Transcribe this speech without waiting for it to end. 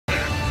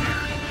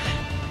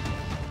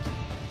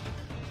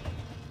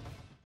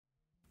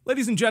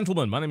Ladies and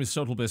gentlemen, my name is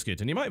TotalBiscuit,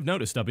 and you might have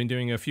noticed I've been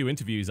doing a few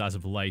interviews as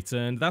of late,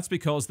 and that's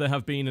because there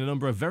have been a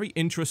number of very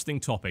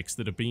interesting topics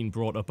that have been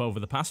brought up over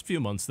the past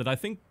few months that I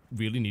think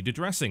really need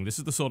addressing. This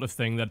is the sort of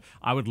thing that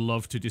I would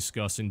love to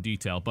discuss in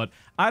detail, but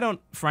I don't,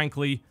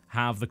 frankly,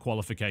 have the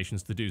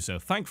qualifications to do so.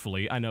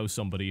 Thankfully, I know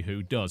somebody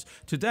who does.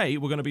 Today,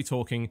 we're going to be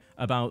talking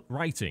about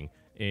writing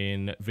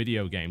in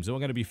video games, and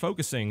we're going to be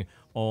focusing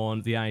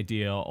on the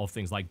idea of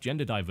things like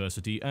gender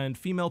diversity and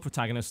female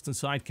protagonists and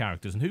side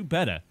characters, and who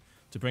better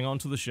to bring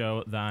onto the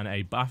show than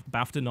a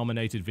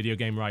BAFTA-nominated video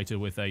game writer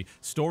with a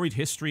storied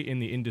history in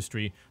the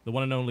industry, the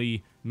one and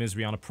only Ms.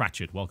 Rhianna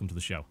Pratchett. Welcome to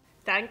the show.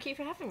 Thank you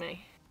for having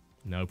me.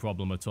 No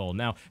problem at all.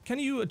 Now, can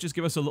you just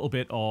give us a little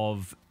bit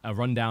of a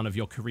rundown of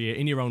your career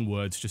in your own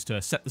words, just to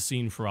set the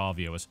scene for our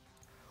viewers?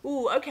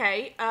 Ooh,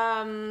 okay.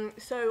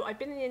 So I've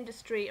been in the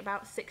industry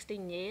about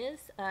 16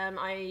 years.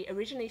 I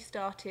originally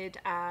started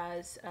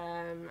as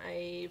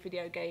a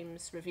video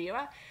games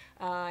reviewer.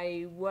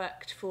 I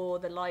worked for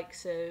the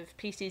likes of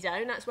PC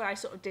Zone. That's where I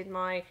sort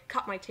of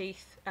cut my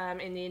teeth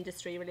in the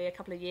industry, really, a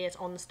couple of years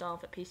on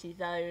staff at PC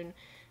Zone,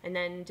 and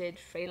then did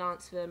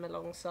freelance for them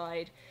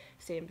alongside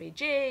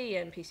CMVG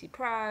and PC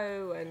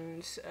Pro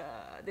and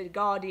The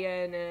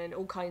Guardian and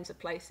all kinds of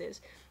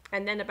places.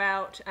 And then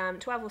about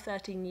 12 or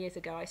 13 years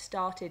ago, I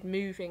started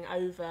moving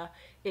over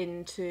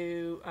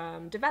into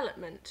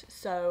development.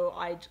 So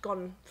I'd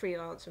gone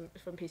freelance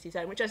from PC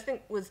Zone, which I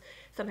think was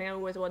something I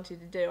always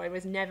wanted to do. I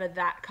was never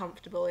that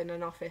comfortable in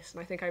an office,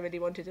 and I think I really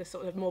wanted a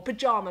sort of more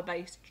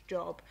pajama-based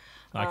job.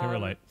 I can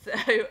relate. So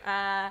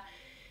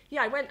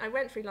yeah, I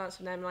went freelance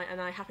from them, and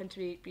I happened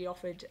to be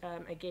offered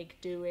a gig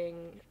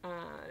doing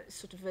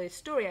sort of the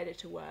story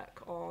editor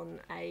work on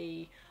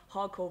a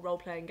hardcore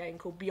role-playing game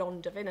called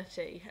Beyond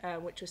Divinity,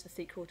 which was the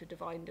sequel to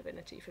Divine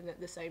Divinity from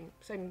the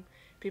same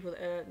people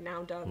that are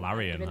now done.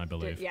 Larian, I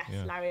believe. Yes,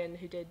 yeah. Larian,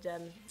 who did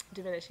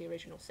Divinity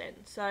Original Sin.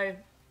 So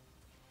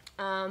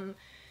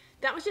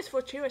that was just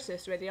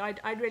fortuitous, really.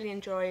 I'd really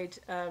enjoyed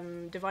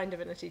Divine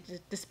Divinity,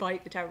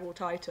 despite the terrible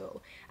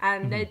title.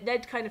 And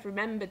they'd kind of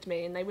remembered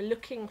me, and they were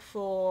looking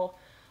for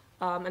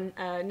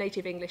a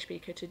native English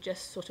speaker to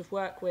just sort of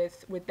work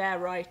with their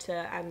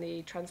writer and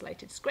the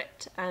translated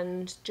script,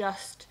 and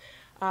just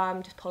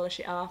polish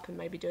it up and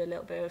maybe do a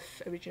little bit of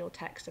original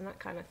text and that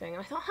kind of thing.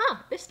 And I thought,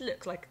 this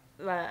looks like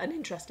an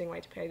interesting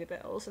way to pay the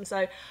bills. And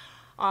so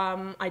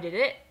I did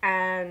it,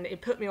 and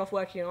it put me off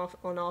working on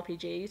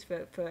RPGs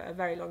for a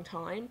very long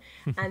time.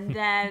 And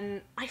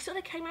then I sort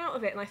of came out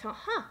of it, and I thought,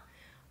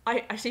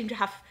 I seem to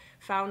have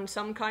found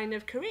some kind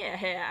of career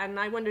here, and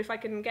I wonder if I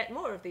can get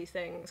more of these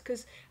things.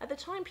 Because at the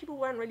time, people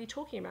weren't really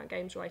talking about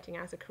games writing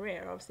as a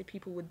career. Obviously,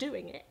 people were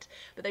doing it,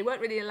 but they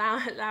weren't really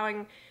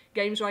allowing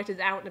games writers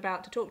out and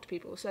about to talk to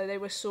people. So they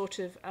were sort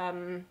of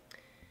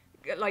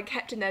like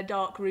kept in their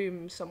dark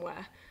rooms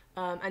somewhere,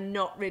 and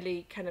not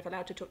really kind of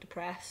allowed to talk to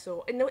press,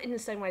 or in the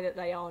same way that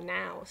they are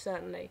now,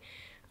 certainly.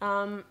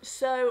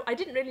 So I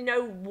didn't really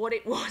know what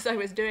it was I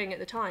was doing at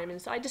the time,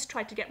 and so I just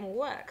tried to get more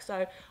work.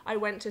 So I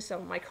went to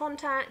some of my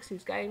contacts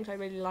whose games I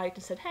really liked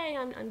and said, hey,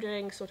 I'm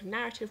doing sort of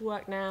narrative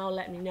work now,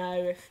 let me know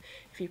if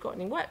you've got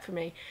any work for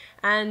me.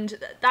 And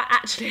that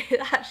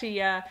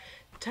actually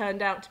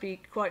turned out to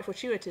be quite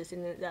fortuitous,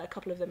 in that a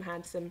couple of them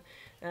had some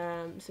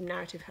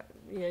narrative,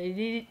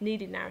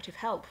 needed narrative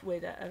help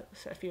with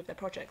a few of their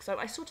projects. So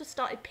I sort of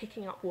started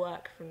picking up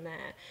work from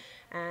there,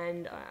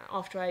 and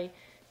after I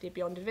did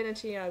Beyond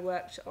Divinity, I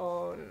worked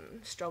on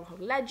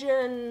Stronghold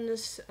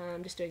Legends,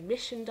 just doing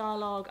mission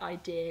dialogue. I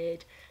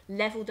did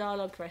level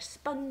dialogue for a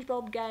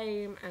SpongeBob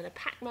game and a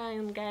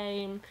Pac-Man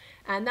game,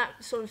 and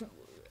that sort of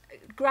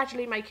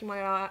gradually making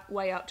my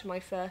way up to my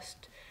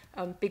first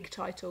big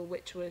title,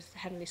 which was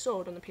Heavenly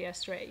Sword on the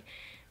PS3.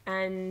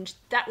 And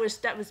that was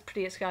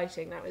pretty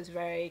exciting. That was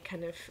very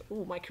kind of,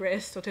 my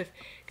career's sort of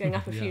going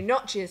up a few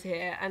notches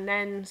here. And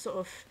then sort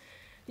of,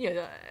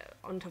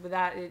 on top of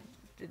that,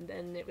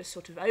 then it was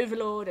sort of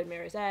Overlord and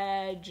Mirror's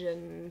Edge,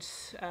 and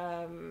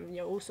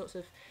all sorts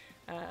of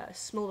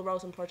smaller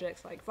roles and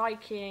projects like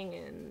Viking,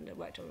 and I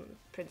worked on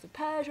Prince of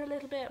Persia a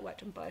little bit,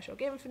 worked on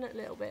BioShock Infinite a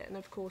little bit, and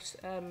of course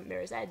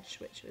Mirror's Edge,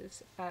 which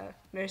was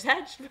Mirror's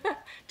Edge?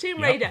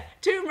 Tomb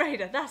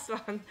Raider, that's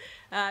one.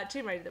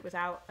 Tomb Raider that was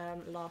out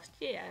last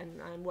year,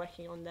 and I'm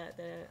working on the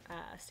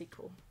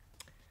sequel.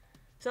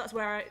 So that's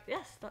where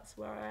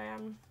I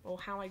am, or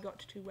how I got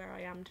to where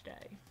I am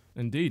today.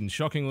 Indeed, and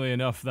shockingly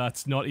enough,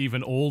 that's not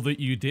even all that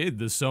you did.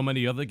 There's so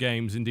many other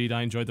games. Indeed,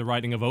 I enjoyed the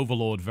writing of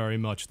Overlord very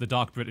much. The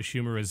dark British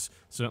humour is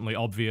certainly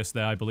obvious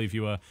there. I believe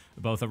you were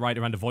both a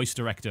writer and a voice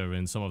director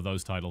in some of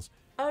those titles.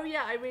 Oh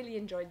yeah, I really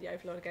enjoyed the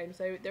Overlord games.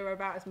 They were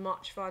about as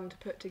much fun to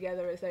put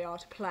together as they are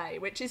to play,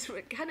 which is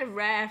kind of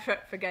rare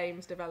for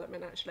games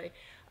development, actually.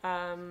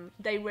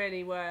 They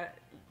really were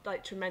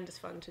like tremendous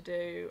fun to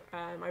do.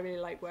 I really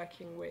like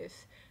working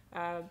with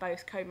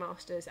both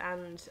Codemasters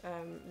and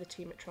the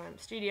team at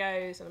Triumph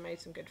Studios, and I made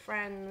some good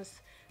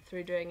friends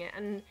through doing it,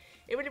 and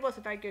it really was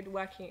a very good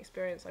working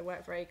experience. I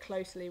worked very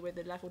closely with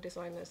the level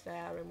designers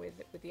there, and with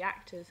the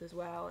actors as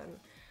well, and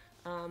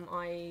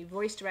I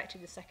voice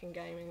directed the second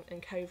game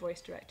and co-voice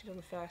directed on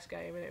the first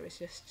game, and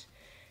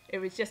it it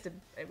was just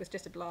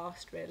a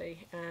blast,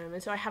 really.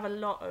 And so I have a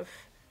lot of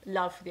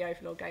love for the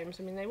Overlord games.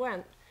 I mean, they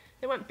weren't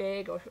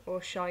big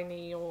or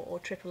shiny or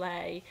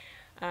AAA,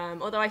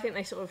 although I think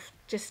they sort of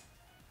just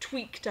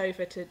tweaked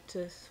over to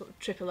sort of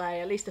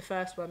AAA. At least the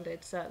first one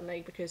did,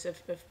 certainly, because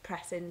of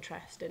press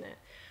interest in it.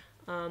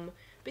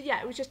 But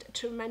yeah, it was just a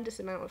tremendous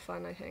amount of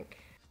fun, I think.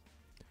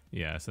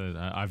 Yeah, so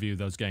I view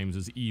those games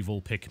as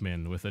evil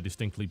Pikmin with a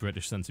distinctly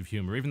British sense of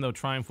humour, even though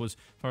Triumph was,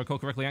 if I recall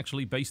correctly,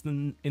 actually based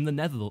in the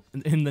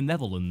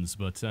Netherlands.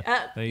 But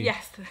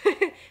yes,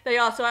 they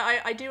are. So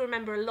I do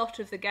remember a lot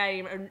of the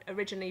game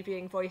originally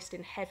being voiced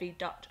in heavy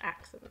Dutch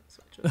accents,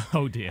 which was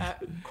oh dear,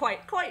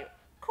 quite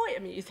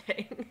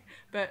amusing.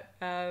 But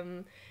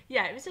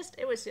yeah, it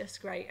was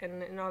just great,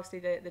 and obviously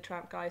the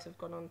Triumph guys have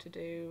gone on to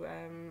do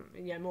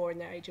more in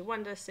their Age of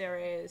Wonder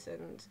series,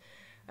 and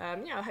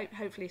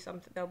hopefully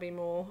there'll be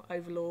more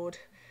Overlord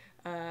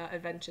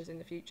adventures in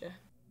the future.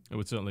 It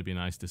would certainly be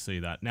nice to see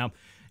that. Now,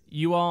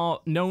 you are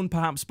known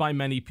perhaps by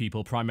many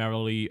people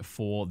primarily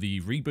for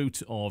the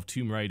reboot of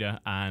Tomb Raider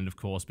and, of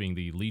course, being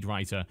the lead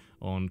writer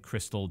on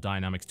Crystal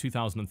Dynamics'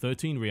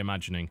 2013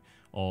 reimagining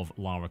of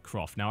Lara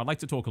Croft. Now, I'd like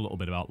to talk a little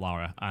bit about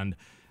Lara, and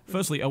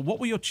firstly, what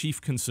were your chief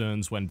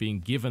concerns when being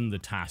given the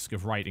task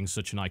of writing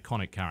such an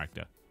iconic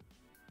character?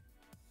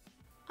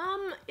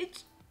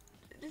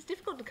 It's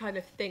difficult to kind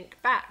of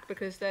think back,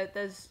 because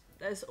there's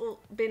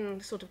been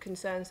sort of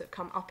concerns that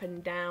come up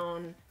and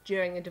down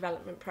during the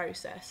development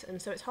process,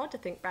 and so it's hard to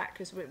think back,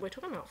 because we're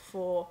talking about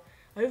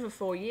over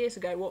 4 years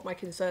ago what my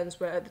concerns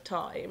were at the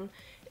time.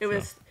 It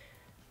was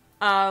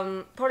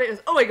probably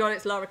oh my god,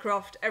 it's Lara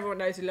Croft, everyone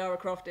knows who Lara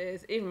Croft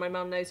is, even my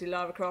mum knows who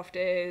Lara Croft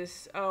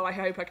is, oh, I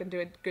hope I can do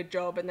a good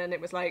job. And then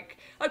it was like,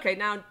 okay,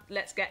 now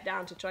let's get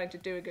down to trying to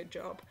do a good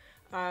job,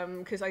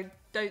 because I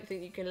don't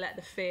think you can let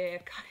the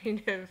fear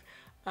kind of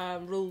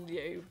rule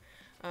you.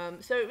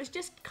 So it was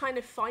just kind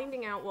of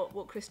finding out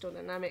what Crystal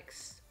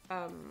Dynamics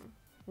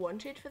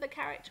wanted for the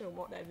character and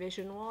what their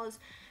vision was,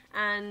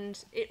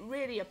 and it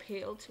really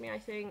appealed to me, I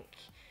think,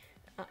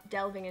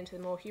 delving into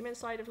the more human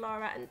side of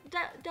Lara, and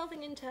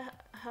delving into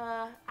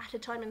her at a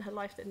time in her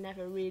life that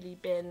never really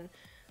been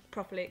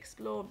properly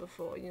explored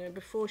before,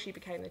 before she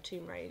became the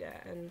Tomb Raider,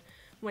 and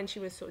when she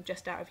was sort of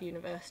just out of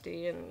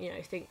university, and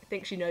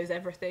think she knows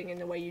everything in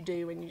the way you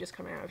do when you just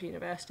come out of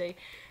university.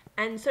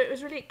 And so it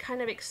was really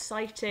kind of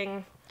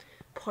exciting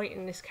point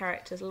in this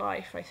character's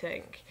life, I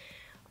think.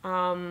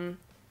 And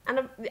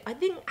I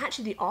think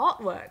actually the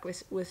artwork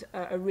was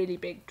a really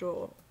big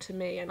draw to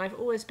me, and I've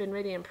always been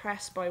really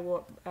impressed by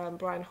what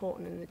Brian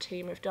Horton and the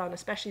team have done,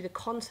 especially the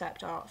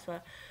concept art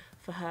for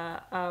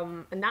her.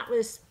 And that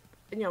was,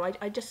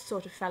 I just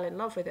sort of fell in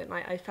love with it, and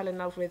I fell in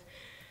love with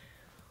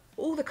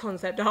all the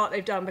concept art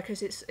they've done,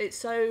 because it's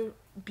so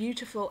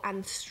beautiful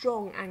and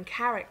strong and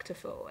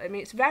characterful. I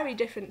mean, it's very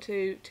different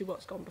to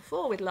what's gone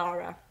before with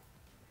Lara,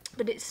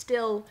 but it's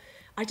still,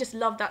 I just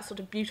love that sort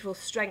of beautiful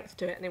strength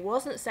to it, and it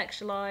wasn't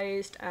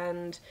sexualized,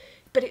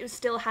 but it was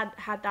still had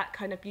that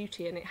kind of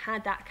beauty, and it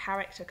had that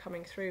character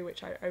coming through,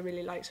 which I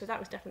really liked. So that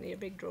was definitely a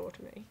big draw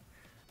to me.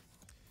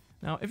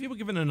 Now, if you were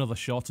given another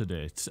shot at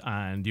it,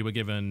 and you were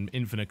given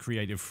infinite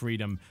creative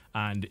freedom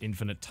and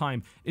infinite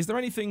time, is there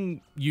anything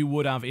you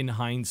would have, in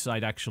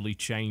hindsight, actually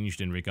changed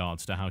in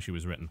regards to how she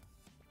was written?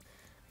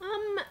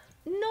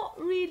 Not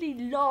really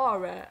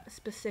Lara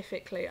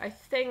specifically. I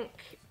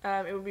think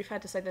it would be fair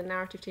to say the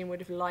narrative team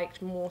would have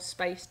liked more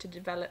space to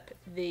develop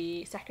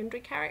the secondary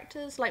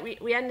characters. Like,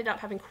 we ended up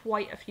having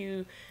quite a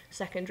few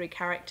secondary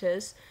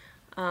characters,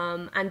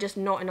 and just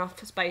not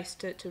enough space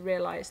to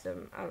realise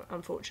them,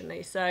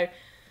 unfortunately. So,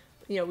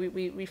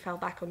 we fell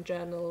back on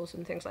journals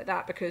and things like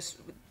that, because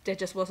there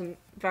just wasn't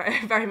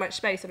very much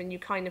space. I mean, you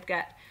kind of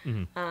get,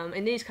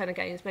 in these kind of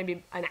games,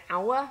 maybe an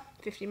hour,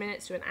 50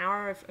 minutes to an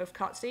hour of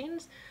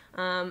cutscenes,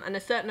 and a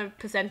certain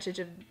percentage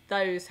of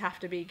those have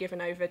to be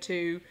given over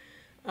to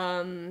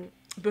bookending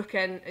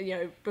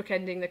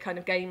the kind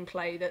of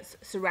gameplay that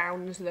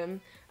surrounds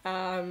them,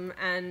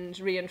 and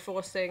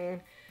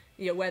reinforcing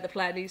where the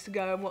player needs to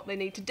go and what they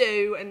need to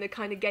do, and the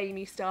kind of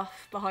gamey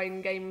stuff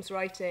behind games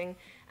writing.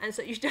 And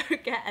so you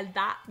don't get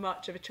that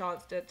much of a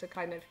chance to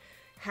kind of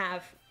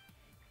have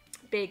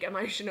big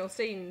emotional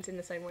scenes in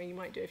the same way you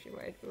might do if you're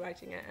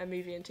writing a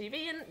movie and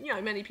TV.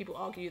 And many people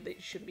argue that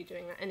you shouldn't be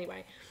doing that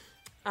anyway.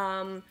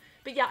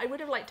 But yeah, I would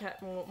have liked to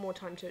have more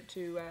time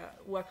to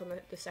work on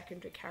the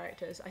secondary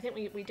characters. I think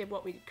we did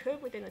what we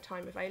could within the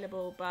time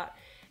available, but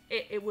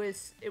it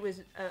was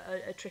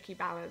a tricky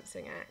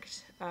balancing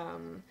act.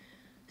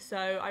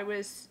 So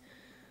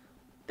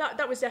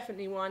that was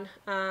definitely one.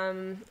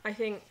 I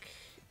think,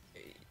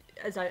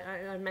 as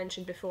I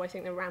mentioned before, I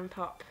think the ramp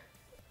up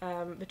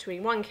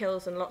between 1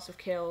 kills and lots of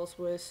kills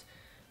was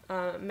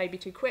maybe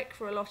too quick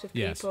for a lot of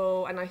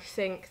people. Yes. And I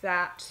think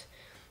that,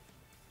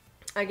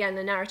 again,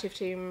 the narrative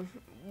team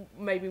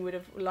maybe would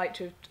have liked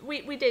to.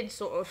 We did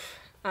sort of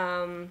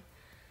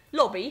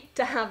lobby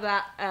to have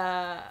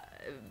that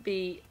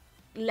be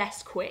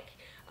less quick.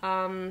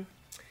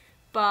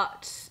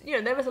 But, you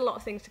know, there was a lot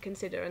of things to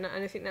consider, and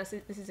I think this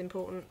is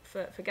important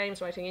for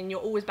games writing, and you're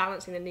always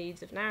balancing the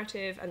needs of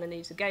narrative and the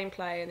needs of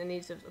gameplay and the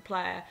needs of the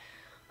player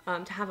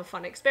to have a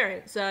fun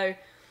experience. So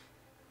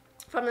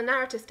from the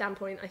narrative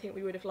standpoint, I think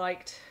we would have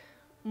liked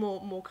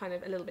more kind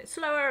of a little bit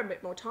slower, a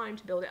bit more time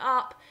to build it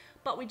up,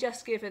 but we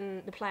just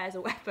given the players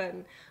a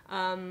weapon.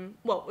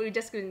 Well, we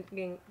just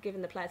given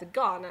the players a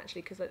gun,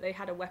 actually, because they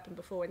had a weapon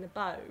before in the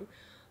bow.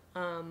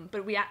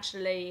 But we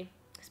actually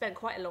spent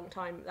quite a long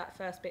time that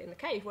first bit in the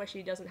cave where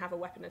she doesn't have a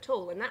weapon at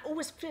all, and that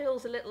always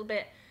feels a little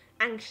bit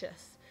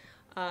anxious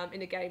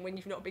in a game when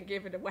you've not been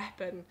given a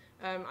weapon.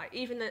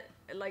 Even at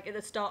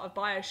the start of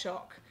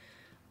Bioshock,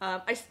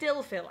 I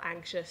still feel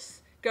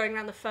anxious going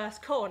around the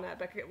first corner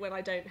when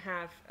I don't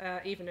have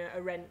even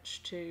a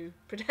wrench to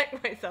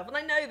protect myself, and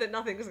I know that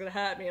nothing's going to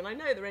hurt me, and I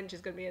know the wrench is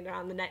going to be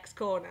around the next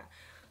corner,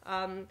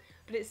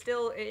 but it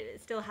still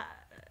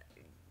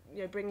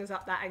brings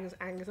up that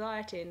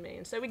anxiety in me.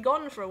 And so we'd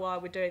gone for a while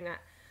with doing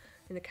that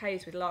in the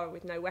caves with Lara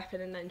with no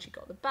weapon, and then she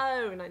got the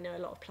bow, and I know a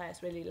lot of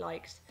players really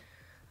liked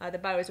the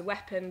bow as a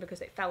weapon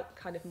because it felt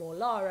kind of more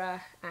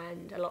Lara,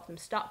 and a lot of them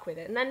stuck with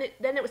it. And then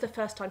it was the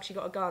first time she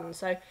got a gun,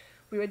 so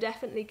we were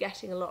definitely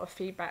getting a lot of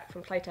feedback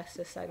from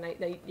playtesters saying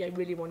they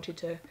really wanted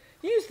to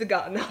use the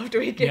gun after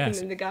we'd given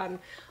them the gun.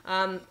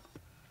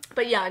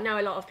 But yeah, I know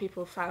a lot of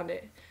people found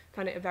it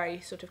a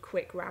very sort of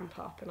quick ramp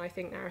up, and I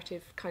think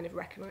narrative kind of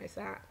recognised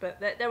that.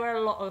 But there were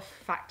a lot of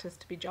factors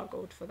to be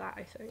juggled for that,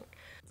 I think.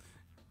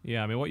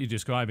 Yeah, I mean, what you're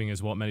describing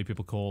is what many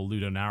people call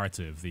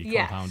ludonarrative, the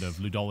compound of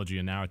ludology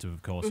and narrative,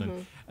 of course.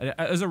 And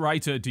as a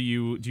writer, do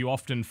you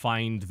often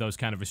find those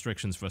kind of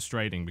restrictions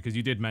frustrating? Because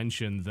you did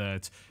mention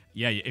that,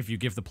 yeah, if you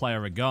give the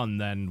player a gun,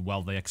 then,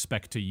 well, they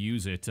expect to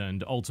use it.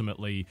 And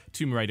ultimately,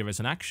 Tomb Raider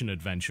is an action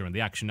adventure, and the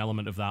action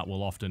element of that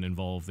will often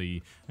involve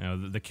the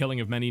killing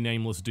of many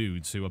nameless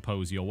dudes who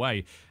oppose your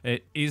way.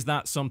 Is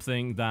that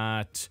something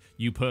that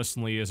you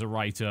personally, as a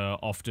writer,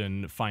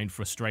 often find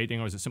frustrating,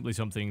 or is it simply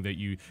something that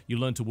you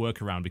learn to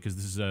work around because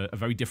this is a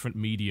very different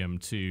medium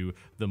to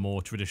the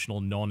more traditional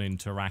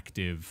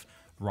non-interactive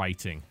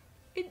writing?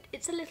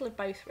 It's a little of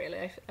both,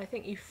 really. I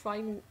think you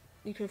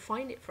can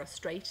find it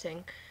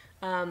frustrating.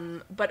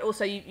 But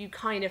also you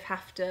kind of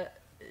have to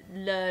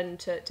learn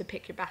to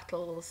pick your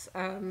battles,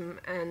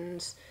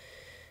 and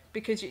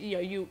because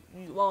you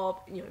are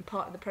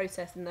part of the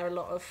process, and there are a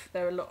lot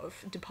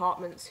of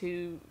departments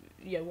who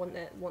want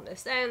their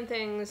say on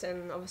things,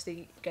 and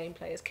obviously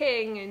gameplay is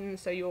king, and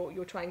so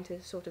you're trying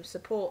to sort of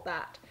support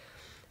that.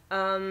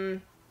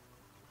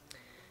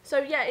 So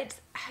yeah,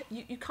 it's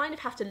you kind of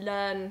have to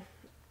learn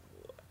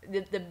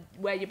the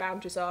where your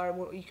boundaries are and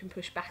what you can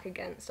push back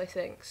against, I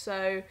think.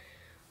 So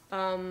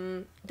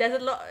there's a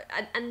lot,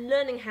 and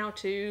learning how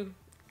to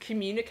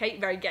communicate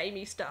very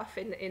gamey stuff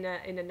in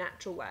a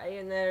natural way,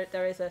 and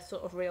there is a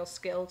sort of real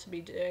skill to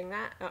be doing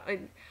that.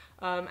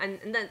 And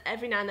then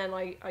every now and then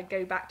I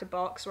go back to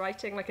box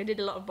writing. Like I did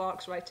a lot of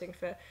box writing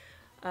for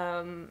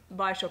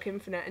Bioshock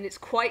Infinite, and it's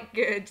quite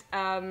good.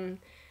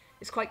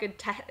 It's quite good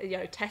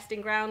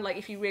testing ground. Like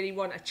if you really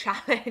want a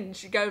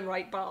challenge, go and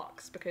write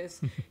Barks, because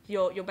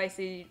you're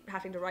basically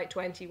having to write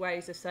 20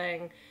 ways of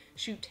saying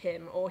shoot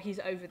him, or he's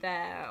over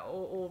there,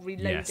 or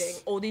reloading,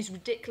 or these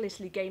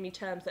ridiculously gamey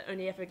terms that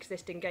only ever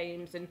exist in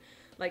games, and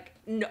like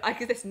I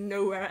exist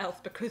nowhere else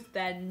because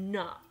they're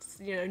nuts.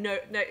 No,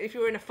 if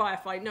you're in a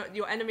firefight, no,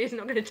 your enemy is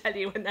not going to tell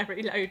you when they're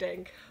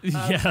reloading.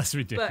 Yeah, that's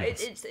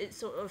ridiculous. But it's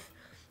sort of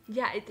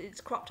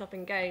it's cropped up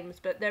in games,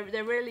 but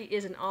there really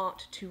is an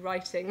art to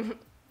writing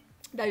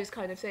those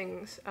kind of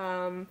things.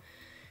 I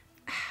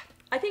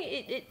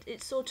think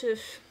it's sort of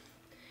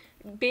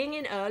being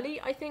in early,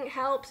 I think,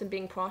 helps, and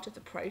being part of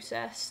the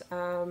process.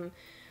 And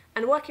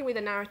working with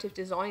a narrative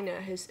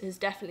designer has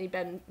definitely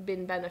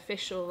been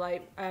beneficial.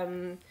 Like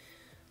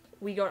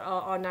we got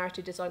our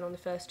narrative design on the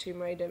first Tomb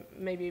Raider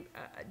maybe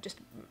just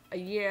a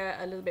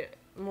little bit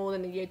more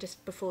than a year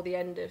just before the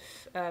end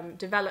of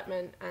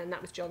development, and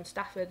that was John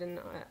Stafford, and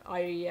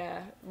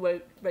I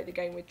wrote the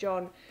game with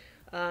John.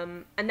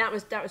 And that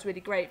was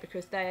really great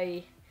because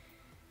the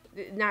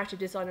narrative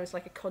designer was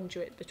like a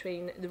conduit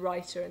between the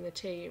writer and the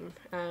team,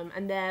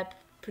 and they're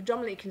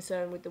predominantly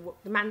concerned with the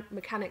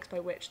mechanics by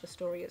which the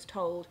story is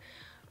told,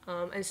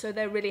 and so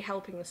they're really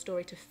helping the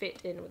story to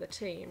fit in with the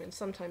team. And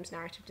sometimes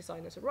narrative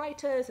designers are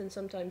writers, and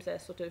sometimes they're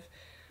sort of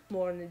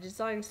more on the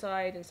design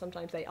side, and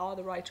sometimes they are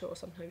the writer, or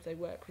sometimes they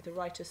work with the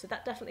writer. So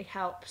that definitely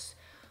helps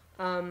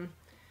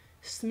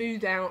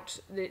smooth out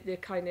the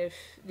kind of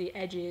the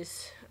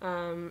edges,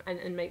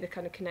 and make the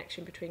kind of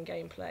connection between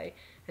gameplay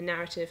and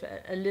narrative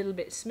a little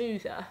bit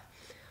smoother.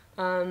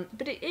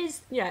 But it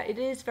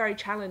is very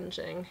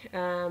challenging,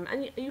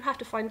 and you have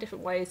to find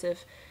different ways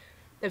of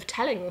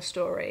telling the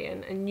story,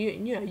 and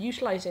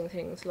utilizing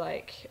things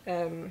like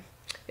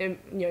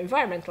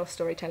environmental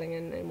storytelling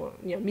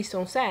and mise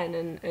en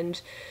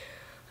scène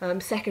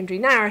and secondary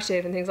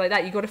narrative and things like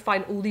that. You've got to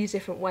find all these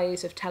different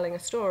ways of telling a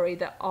story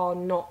that are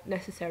not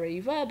necessarily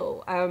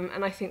verbal,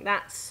 and I think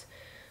that's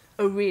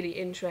a really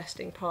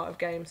interesting part of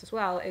games as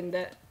well, in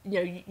that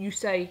you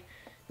say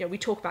we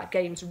talk about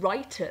games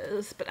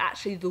writers, but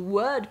actually the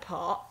word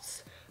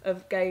parts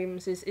of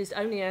games is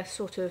only a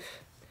sort of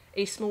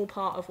a small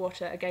part of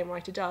what a game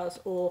writer does,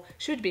 or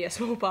should be a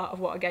small part of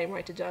what a game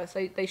writer does.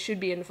 They should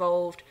be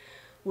involved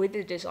with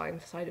the design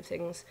side of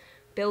things,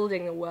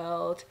 building the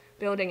world,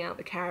 building out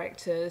the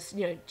characters,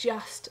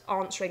 just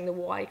answering the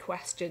why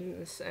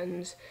questions,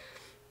 and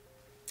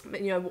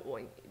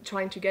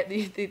trying to get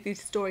the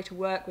story to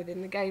work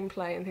within the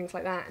gameplay and things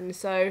like that. And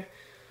so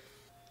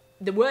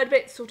the word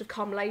bits sort of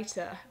come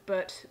later,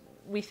 but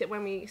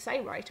when we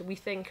say writer, we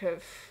think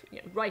of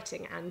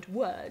writing and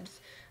words,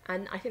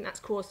 and I think that's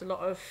caused a lot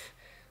of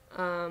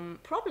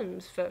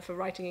problems for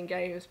writing in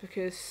games,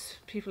 because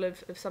people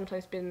have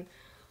sometimes been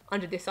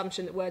under the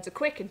assumption that words are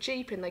quick and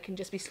cheap and they can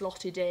just be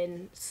slotted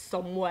in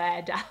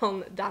somewhere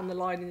down the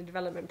line in the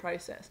development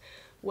process.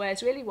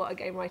 Whereas really what a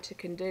game writer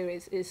can do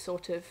is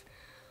sort of,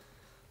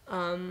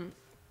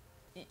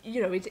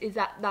 is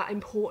that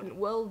important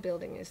world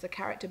building, is the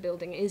character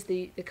building, is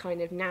the kind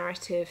of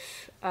narrative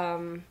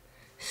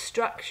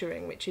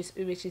structuring, which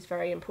is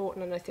very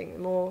important. And I think the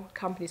more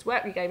companies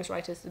work with games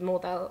writers, the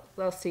more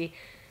they'll see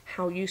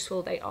how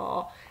useful they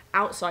are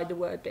outside the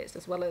word bits,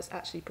 as well as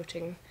actually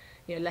putting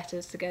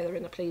letters together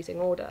in a pleasing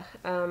order.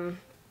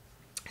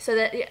 So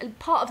that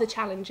part of the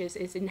challenge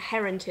is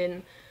inherent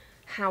in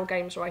how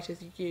games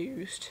writers are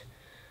used,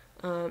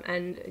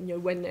 and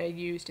when they're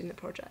used in the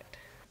project.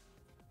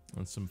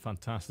 That's some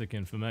fantastic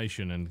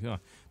information, and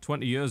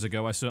 20 years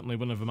ago I certainly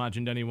wouldn't have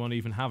imagined anyone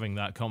even having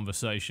that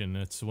conversation.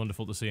 It's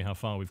wonderful to see how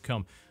far we've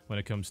come when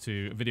it comes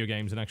to video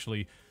games and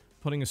actually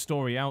putting a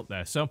story out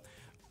there. So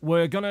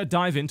we're going to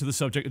dive into the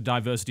subject of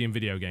diversity in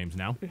video games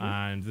now,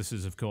 and this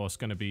is, of course,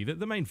 going to be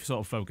the main sort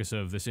of focus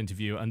of this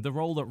interview, and the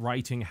role that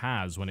writing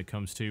has when it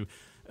comes to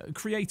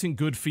creating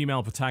good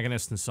female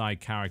protagonists and side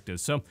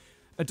characters. So,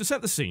 to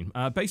set the scene,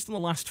 based on the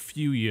last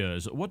few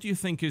years, what do you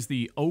think is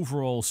the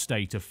overall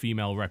state of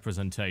female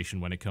representation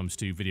when it comes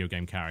to video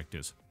game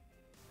characters?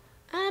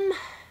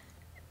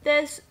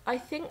 I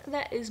think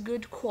there is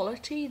good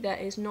quality, there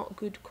is not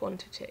good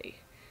quantity.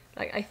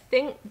 Like, I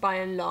think by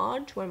and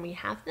large, when we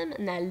have them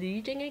and they're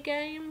leading a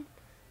game,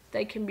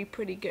 they can be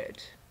pretty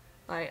good.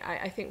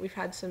 I think we've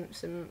had some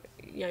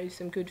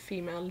good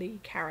female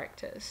lead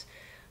characters,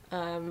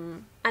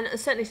 and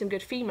certainly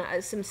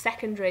some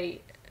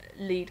secondary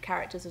lead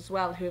characters as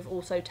well, who have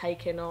also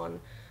taken on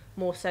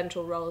more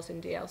central roles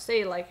in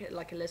DLC,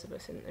 like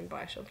Elizabeth in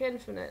BioShock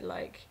Infinite,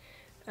 like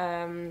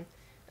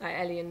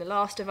Ellie in The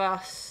Last of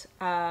Us,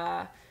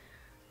 and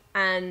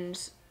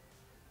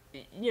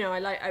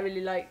I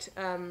really liked,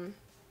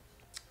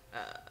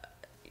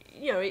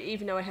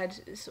 even though I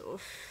had sort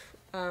of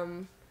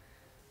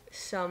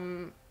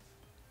some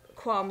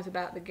qualms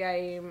about the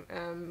game,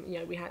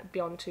 we had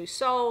Beyond Two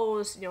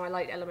Souls, I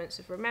liked elements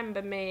of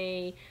Remember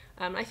Me.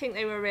 I think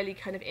they were really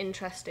kind of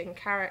interesting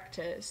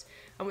characters.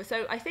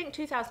 So I think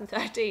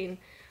 2013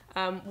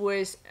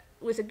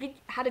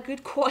 had a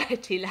good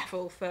quality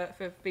level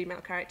for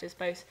female characters,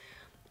 both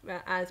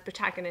as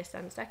protagonists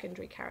and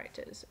secondary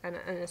characters, and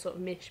a sort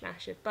of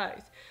mishmash of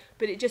both,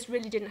 but it just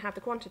really didn't have the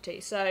quantity.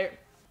 So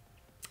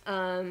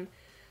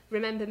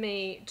Remember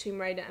Me, Tomb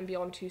Raider and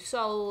Beyond Two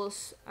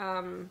Souls,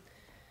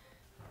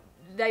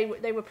 they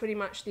were pretty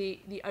much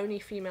the only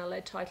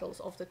female-led titles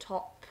of the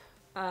top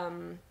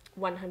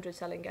 100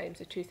 selling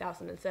games of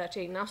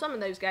 2013. Now, some of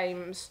those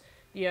games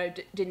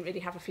didn't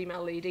really have a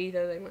female lead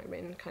either. They might have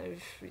been kind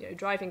of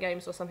driving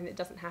games or something that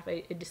doesn't have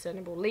a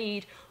discernible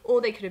lead, or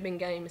they could have been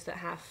games that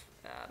have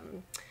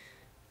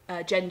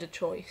gender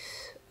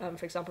choice,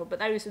 for example. But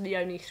those are the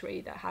only three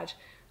that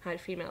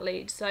had female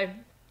leads. So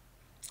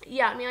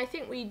yeah, I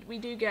think we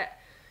do get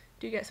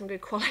some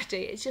good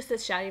quality. It's just a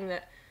shame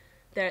that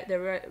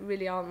there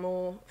really aren't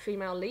more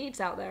female leads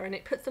out there, and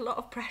it puts a lot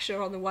of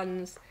pressure on the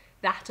ones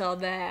that are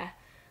there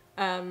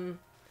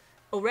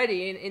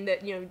already. In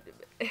that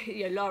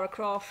Lara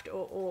Croft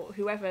or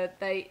whoever,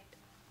 they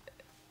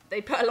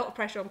put a lot of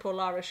pressure on poor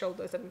Lara's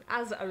shoulders, and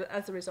as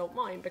a result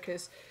mine,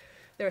 because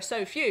there are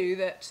so few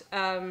that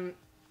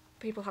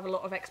people have a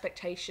lot of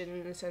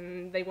expectations,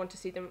 and they want to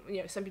see them,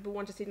 some people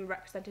want to see them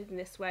represented in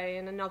this way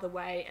and another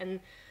way,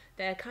 and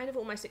they're kind of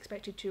almost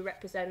expected to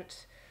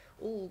represent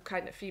all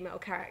kind of female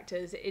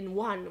characters in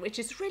one, which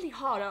is really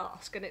hard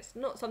ask, and it's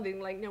not something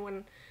like no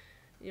one,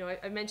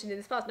 I mentioned in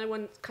this past, no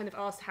one kind of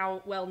asked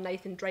how well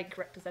Nathan Drake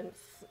represents,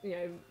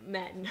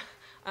 men,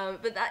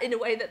 but that in a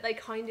way that they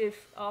kind of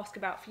ask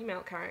about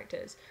female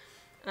characters.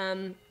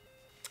 And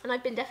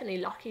I've been definitely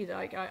lucky that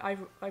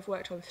I've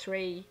worked on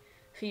 3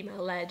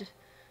 female-led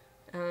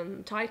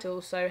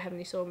titles, so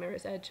Heavenly Sword,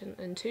 Mirror's Edge,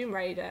 and Tomb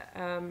Raider,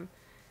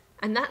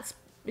 and that's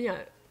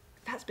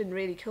been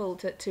really cool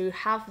to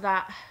have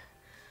that,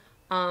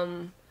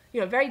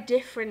 very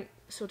different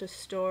sort of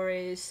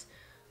stories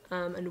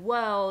and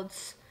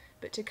worlds,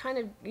 but to kind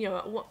of,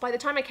 by the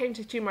time I came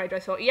to Tomb Raider, I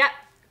thought, yeah,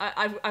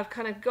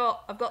 I've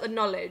got the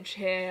knowledge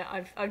here.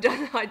 I've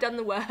done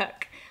the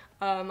work.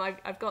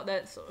 I've got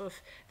the sort of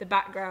the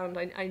background.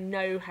 I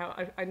know how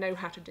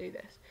to do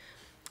this.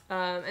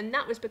 And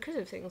that was because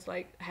of things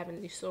like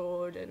Heavenly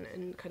Sword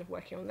and kind of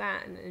working on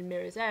that, and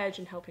Mirror's Edge,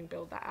 and helping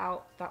build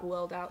that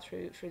world out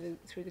through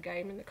the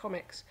game and the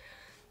comics.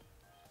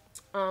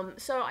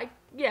 So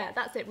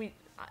that's it.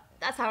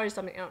 That's how I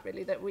sum it up,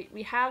 really. That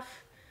we have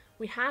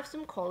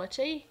some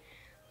quality.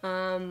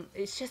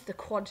 It's just the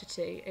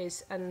quantity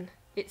is, and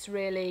it's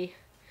really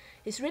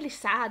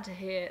sad to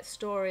hear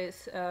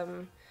stories.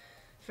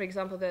 For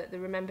example, the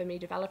Remember Me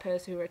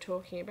developers who were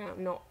talking about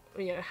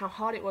how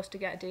hard it was to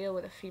get a deal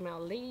with a female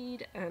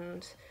lead,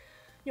 and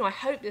I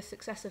hope the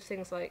success of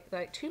things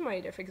like Tomb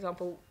Raider, for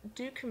example,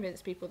 do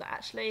convince people that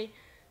actually,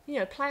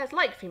 players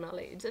like female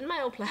leads, and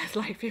male players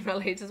like female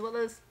leads as well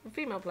as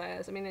female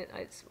players. I mean,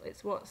 it's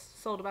what's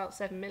sold about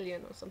 7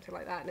 million or something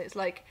like that, and it's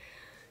like,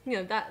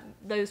 that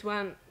those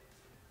weren't,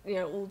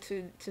 all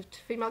to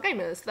female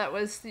gamers. That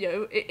was,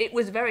 it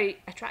was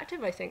very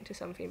attractive, I think, to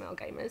some female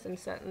gamers, and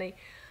certainly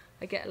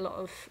I get a lot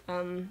of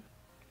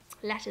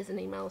letters and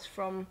emails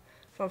from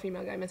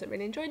female gamers that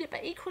really enjoyed it,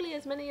 but equally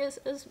as many as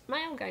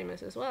male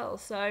gamers as well.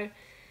 So,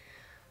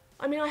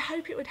 I mean, I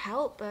hope it would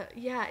help, but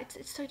yeah,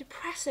 it's so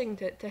depressing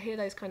to hear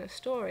those kind of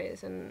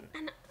stories, and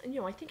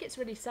I think it's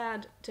really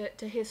sad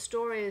to hear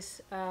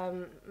stories,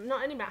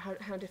 not only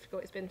about how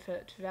difficult it's been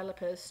for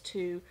developers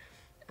to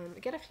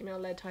get a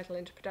female-led title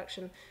into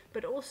production,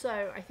 but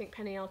also I think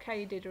Penny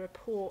Arcade did a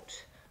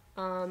report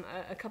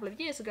a couple of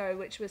years ago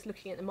which was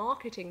looking at the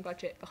marketing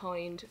budget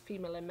behind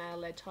female and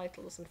male-led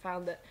titles, and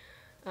found that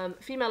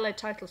female-led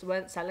titles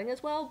weren't selling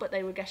as well, but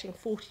they were getting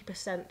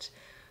 40%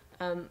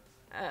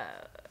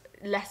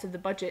 less of the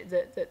budget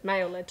that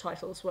male-led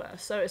titles were.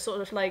 So it's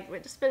sort of like,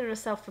 it's a bit of a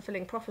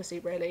self-fulfilling prophecy,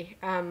 really,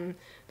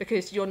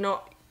 because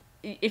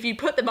if you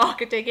put the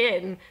marketing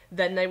in,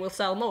 then they will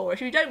sell more.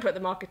 If you don't put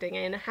the marketing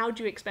in, how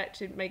do you expect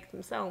to make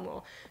them sell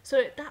more?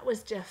 So that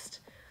was just,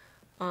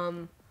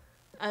 a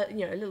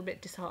little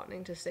bit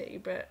disheartening to see.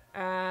 But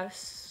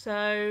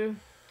so,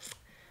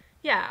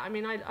 yeah, I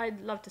mean,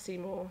 I'd love to see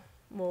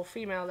more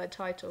female-led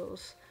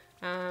titles,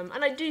 and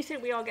I do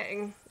think we are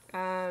getting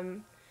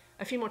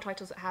a few more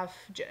titles that have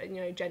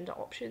gender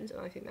options,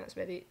 and I think that's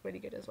really, really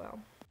good as well.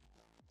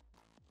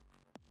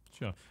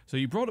 Sure. So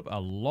you brought up a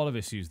lot of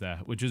issues there,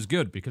 which is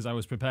good because I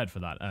was prepared for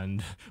that,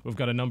 and we've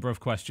got a number of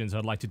questions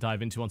I'd like to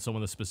dive into on some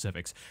of the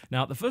specifics.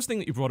 Now, the first thing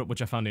that you brought up,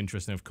 which I found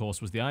interesting, of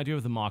course, was the idea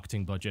of the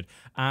marketing budget,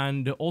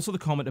 and also the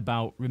comment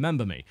about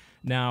Remember Me.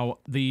 Now,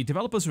 the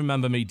developers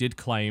Remember Me did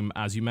claim,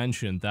 as you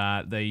mentioned,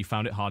 that they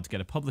found it hard to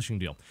get a publishing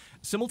deal.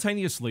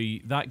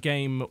 Simultaneously, that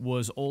game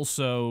was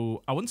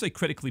also, I wouldn't say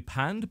critically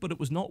panned, but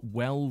it was not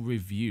well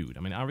reviewed.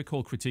 I mean, I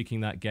recall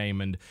critiquing that game,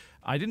 and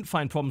I didn't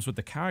find problems with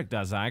the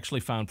characters. I actually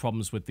found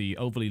problems with the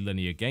overly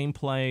linear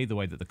gameplay, the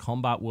way that the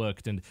combat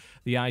worked, and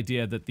the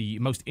idea that the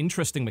most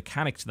interesting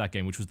mechanic to that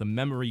game, which was the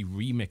memory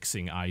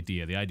remixing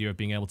idea, the idea of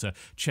being able to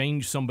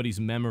change somebody's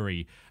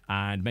memory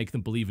and make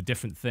them believe a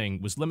different thing,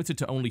 was limited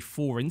to only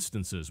 4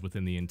 instances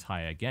within the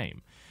entire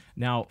game.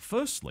 Now,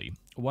 firstly,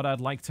 what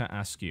I'd like to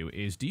ask you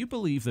is, do you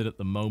believe that at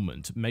the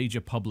moment major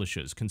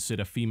publishers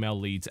consider female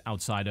leads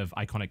outside of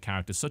iconic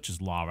characters such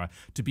as Lara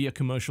to be a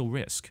commercial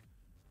risk?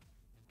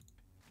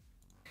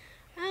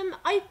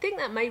 I think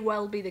that may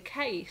well be the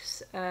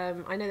case.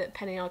 I know that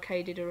Penny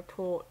Arcade did a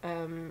report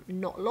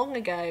not long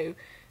ago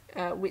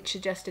which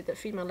suggested that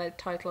female-led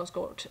titles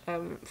got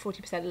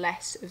 40%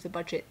 less of the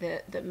budget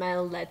that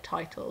male-led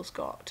titles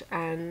got,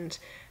 and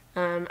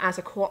as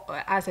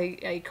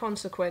a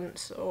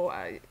consequence,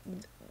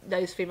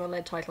 those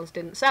female-led titles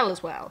didn't sell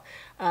as well.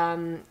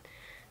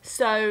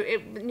 So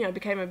it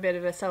became a bit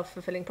of a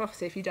self-fulfilling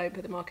prophecy. If you don't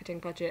put the marketing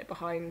budget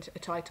behind a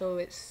title,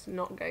 it's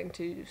not going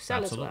to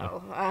sell Absolutely. as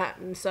well.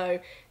 And so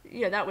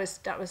that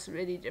was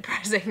really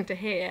depressing to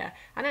hear,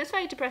 and it's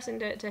very depressing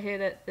to hear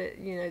that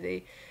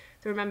the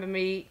Remember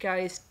Me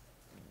guys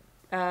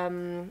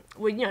were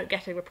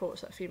getting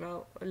reports that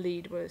female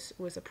lead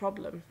was a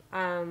problem.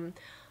 I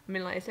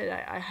mean, like I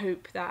said, I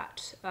hope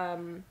that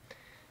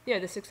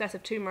the success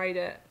of Tomb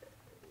Raider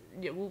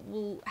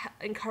will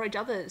encourage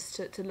others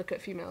to look at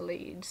female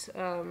leads.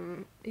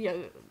 There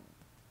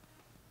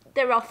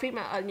are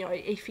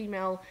a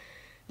female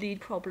lead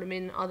problem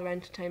in other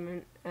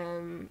entertainment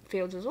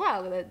fields as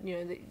well. That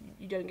that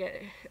you don't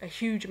get a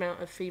huge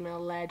amount of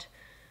female-led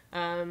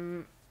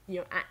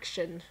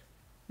action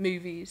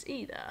movies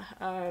either.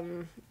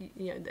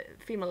 The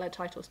female-led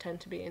titles tend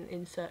to be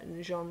in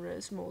certain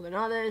genres more than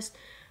others.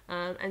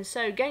 And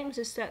so games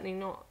is certainly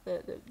not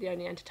the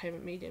only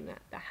entertainment medium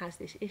that has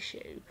this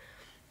issue.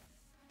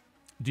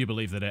 Do you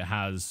believe that it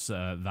has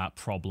that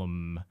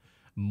problem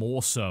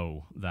more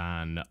so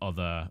than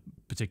other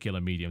particular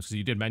mediums? Because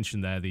you did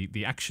mention there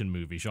the action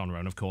movie genre,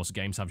 and of course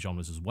games have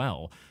genres as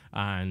well.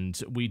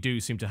 And we do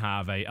seem to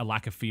have a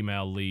lack of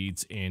female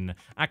leads in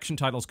action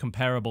titles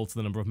comparable to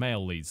the number of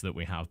male leads that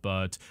we have.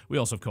 But we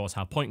also, of course,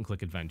 have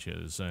point-and-click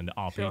adventures and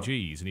RPGs,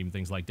 sure, and even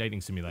things like dating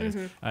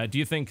simulators. Mm-hmm. Do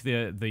you think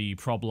the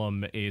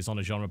problem is on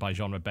a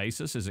genre-by-genre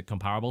basis? Is it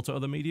comparable to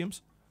other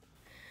mediums?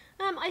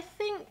 I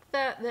think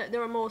that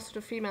there are more sort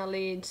of female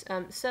leads,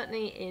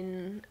 certainly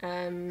in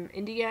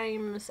indie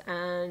games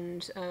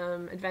and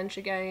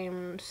adventure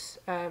games,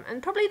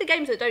 and probably the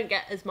games that don't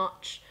get as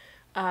much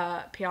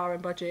PR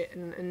and budget,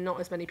 and not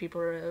as many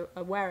people are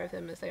aware of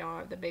them as they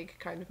are the big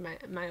kind of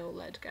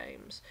male-led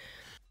games.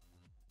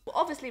 Well,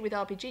 obviously, with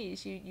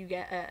RPGs, you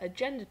get a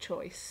gender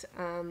choice,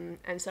 and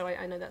so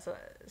I know that's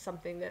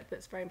something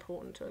that's very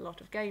important to a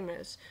lot of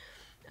gamers.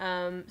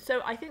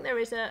 So I think there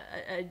is a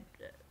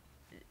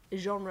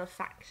genre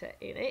factor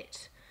in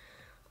it,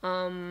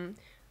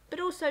 but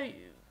also,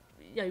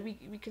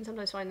 we can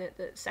sometimes find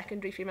that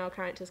secondary female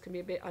characters can be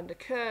a bit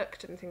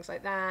undercooked and things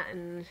like that,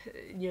 and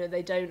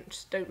they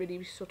don't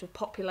really sort of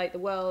populate the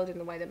world in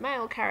the way that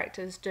male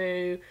characters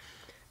do,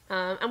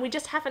 and we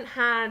just haven't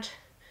had,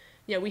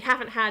 we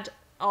haven't had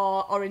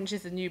our Orange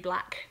is the New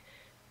Black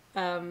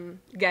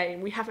game.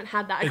 We haven't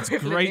had that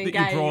equivalent. It's great in that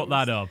games. you brought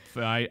that up.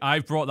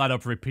 I've brought that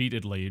up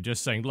repeatedly,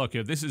 just saying, look,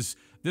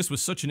 this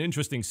was such an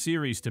interesting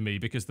series to me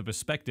because the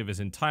perspective is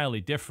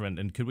entirely different,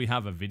 and could we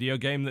have a video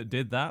game that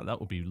did that? That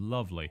would be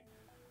lovely.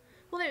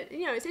 Well,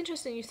 it's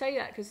interesting you say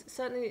that, because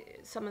certainly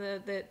some of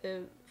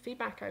the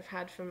feedback I've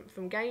had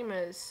from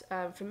gamers,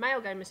 from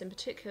male gamers in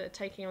particular,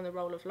 taking on the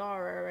role of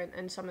Lara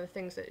and some of the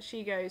things that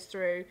she goes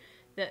through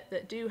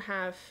that do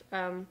have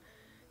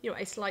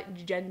a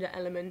slight gender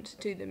element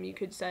to them, you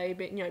could say,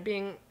 but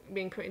being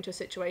put into a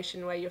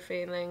situation where you're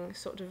feeling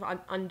sort of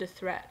under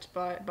threat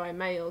by a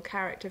male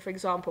character, for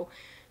example.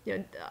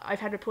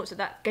 I've had reports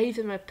that gave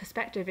them a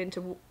perspective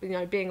into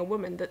being a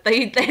woman that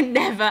they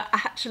never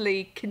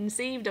actually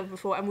conceived of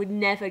before and would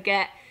never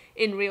get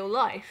in real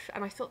life.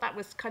 And I thought that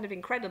was kind of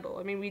incredible.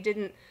 I mean, we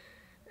didn't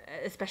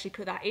especially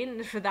put that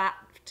in for that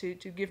to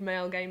give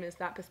male gamers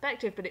that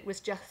perspective, but it was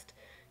just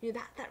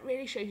that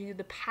really shows you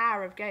the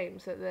power of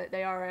games, that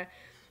they are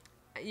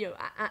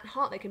at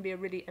heart they can be a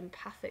really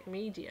empathic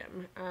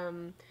medium,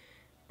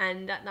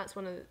 and that's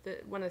one of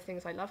the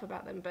things I love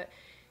about them. But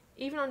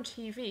even on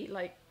TV,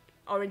 like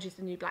Orange is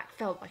the New Black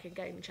felt like a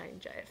game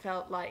changer. It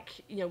felt like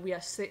we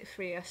are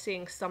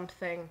seeing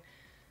something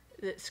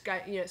that's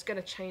it's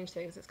going to change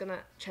things. It's going to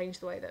change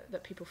the way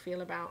that people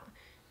feel about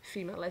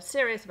female-led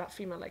series, about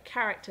female-led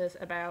characters,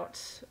 about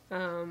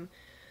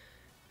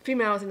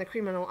females in the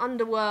criminal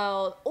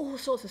underworld, all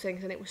sorts of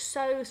things, and it was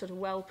so sort of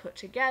well put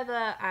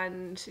together,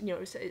 and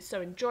it's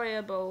so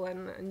enjoyable,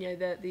 and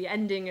the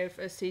ending of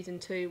season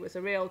 2 was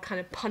a real kind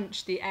of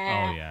punch the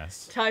air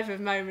type of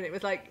moment. It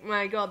was like,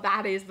 my god,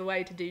 that is the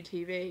way to do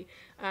TV,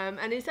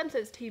 and in some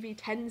sense TV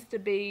tends to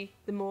be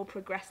the more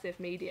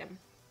progressive medium,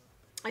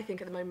 I think,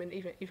 at the moment,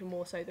 even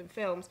more so than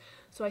films.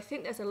 So I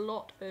think there's a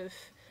lot of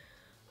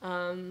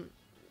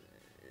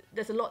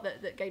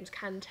that games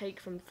can take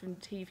from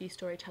TV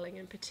storytelling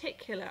in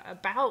particular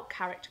about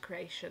character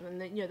creation,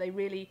 and they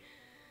really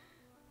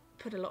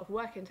put a lot of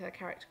work into their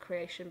character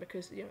creation,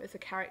 because it's the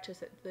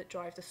characters that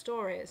drive the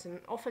stories, and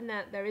often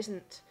there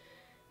isn't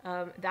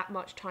that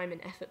much time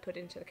and effort put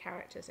into the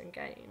characters in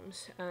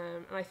games,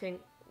 and I think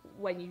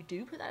when you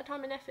do put that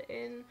time and effort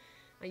in,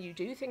 and you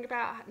do think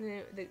about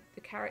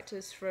the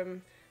characters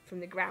from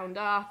the ground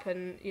up,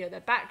 and their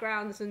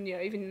backgrounds, and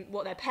even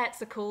what their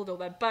pets are called, or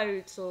their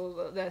boats,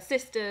 or their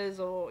sisters,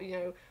 or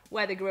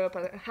where they grew up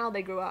and how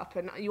they grew up,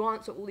 and you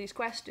answer all these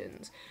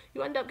questions,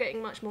 you end up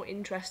getting much more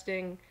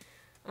interesting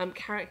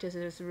characters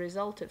as a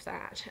result of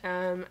that.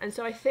 And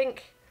so I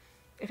think,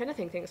 if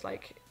anything, things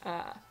like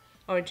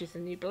Orange is the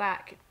New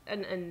Black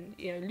and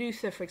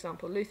Luther, for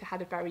example, Luther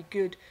had a very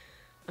good,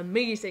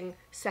 amazing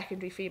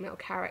secondary female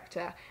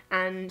character,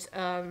 and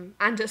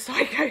a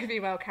psycho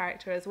female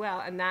character as well,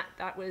 and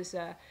that was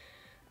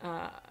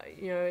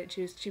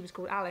she was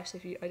called Alice, I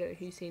don't know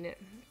if you've seen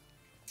it,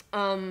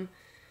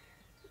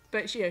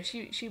 but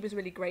she was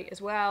really great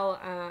as well,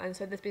 and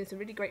so there's been some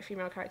really great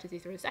female characters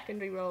either in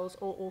secondary roles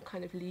or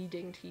kind of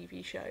leading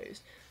TV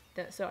shows,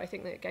 so I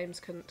think that games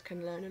can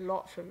learn a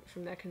lot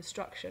from their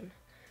construction.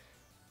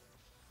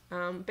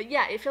 But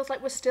yeah, it feels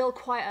like we're still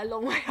quite a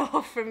long way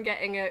off from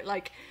getting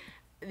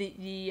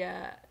the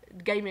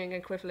gaming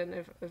equivalent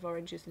of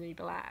Orange is the New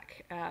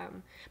Black,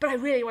 but I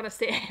really want to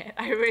see it.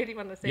 I really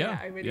want to see it.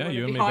 I really want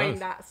to be behind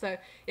that. So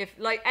if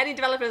any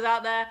developers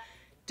out there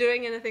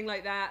doing anything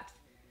like that,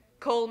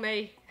 call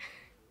me.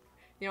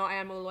 I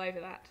am all over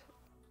that.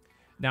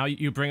 Now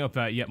you bring up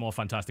yet more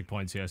fantastic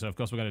points here, so of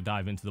course we're going to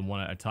dive into them one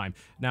at a time.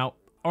 Now,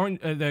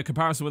 the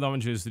comparison with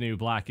Orange is the New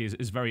Black is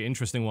a very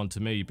interesting one to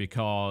me,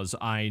 because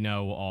I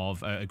know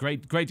of a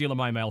great deal of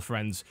my male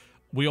friends.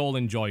 We all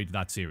enjoyed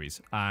that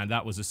series, and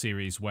that was a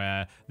series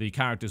where the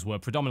characters were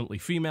predominantly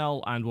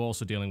female and were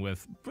also dealing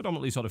with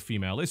predominantly sort of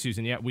female issues,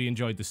 and yet we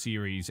enjoyed the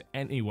series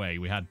anyway.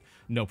 We had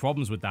no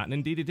problems with that, and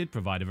indeed it did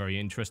provide a very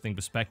interesting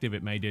perspective.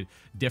 It made it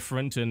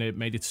different, and it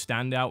made it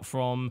stand out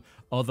from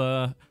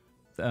other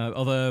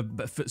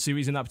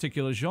series in that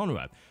particular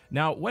genre.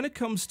 Now, when it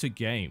comes to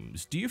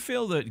games, do you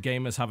feel that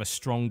gamers have a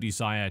strong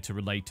desire to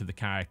relate to the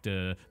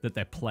character that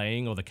they're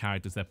playing or the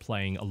characters they're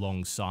playing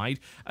alongside?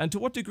 And to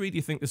what degree do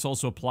you think this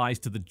also applies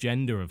to the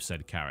gender of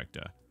said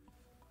character?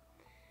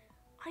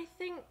 I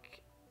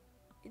think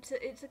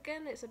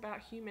it's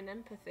about human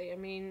empathy. I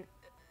mean,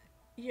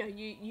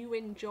 you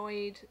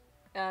enjoyed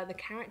the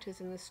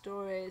characters and the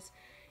stories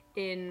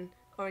in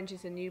Orange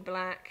is the New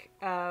Black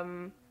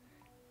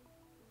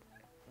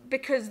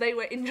because they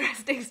were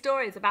interesting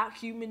stories about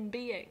human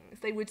beings.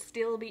 They would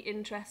still be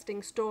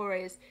interesting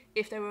stories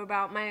if they were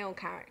about male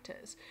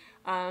characters.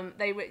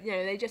 They were,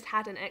 they just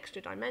had an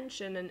extra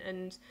dimension,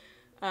 and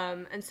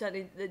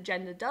certainly the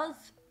gender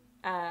does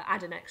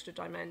add an extra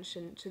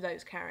dimension to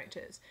those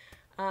characters,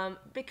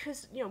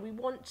 because we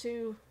want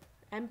to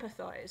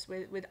empathize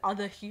with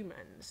other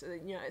humans.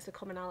 It's a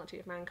commonality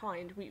of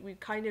mankind. We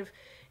kind of,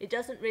 it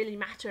doesn't really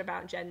matter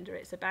about gender.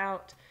 It's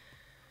about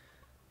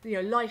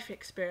life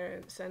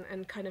experience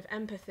and kind of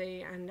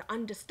empathy and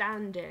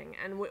understanding,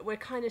 and we're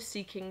kind of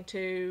seeking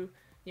to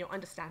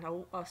understand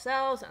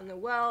ourselves and the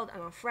world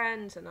and our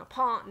friends and our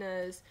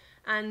partners,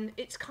 and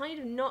it's kind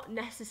of not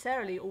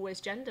necessarily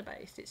always gender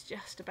based. It's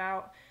just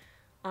about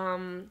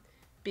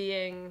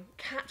being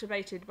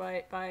captivated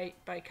by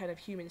kind of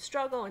human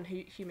struggle and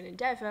human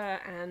endeavour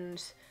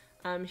and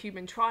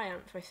human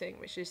triumph, I think,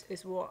 which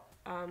is what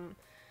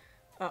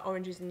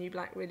Orange is the New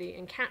Black really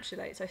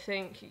encapsulates. I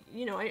think,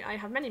 I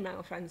have many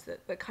male friends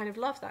that kind of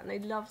love that, and they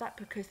love that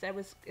because they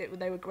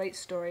were great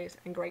stories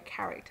and great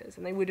characters,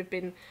 and they would have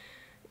been,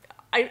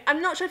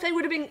 I'm not sure if they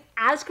would have been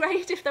as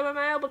great if they were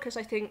male, because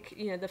I think,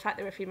 the fact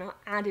they were female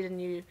added a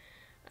new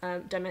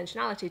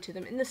dimensionality to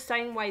them, in the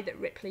same way that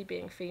Ripley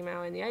being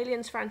female in the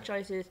Aliens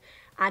franchises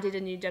added a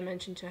new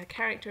dimension to her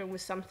character and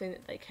was something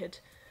that they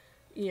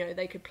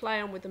could play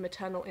on with the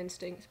maternal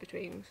instincts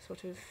between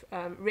sort of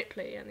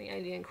Ripley and the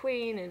alien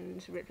queen,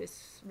 and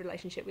Ripley's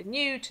relationship with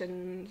Newt,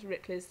 and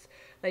Ripley's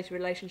later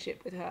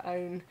relationship with her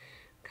own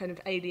kind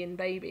of alien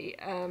baby.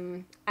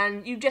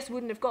 And you just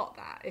wouldn't have got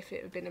that if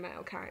it had been a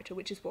male character,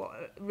 which is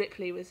what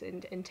Ripley was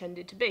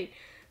intended to be.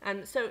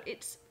 So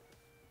it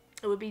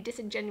would be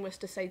disingenuous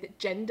to say that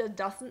gender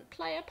doesn't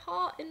play a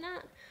part in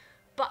that,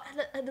 but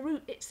at the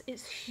root,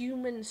 it's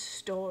human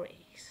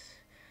stories,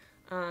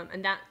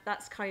 and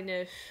that's kind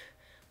of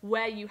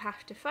where you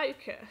have to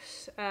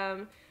focus.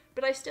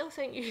 But I still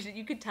think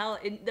you could tell,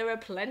 there are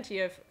plenty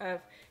of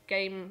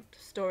game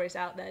stories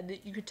out there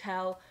that you could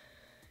tell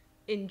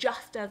in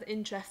just as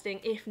interesting,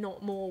 if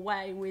not more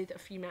way, with a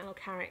female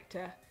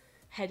character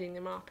heading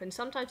them up. And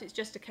sometimes it's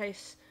just a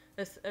case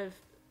of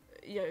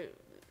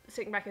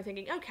sitting back and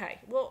thinking, okay,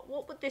 well,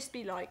 what would this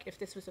be like if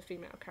this was a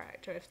female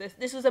character, if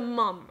this was a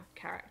mum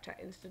character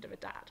instead of a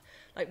dad?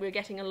 Like, we're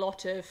getting a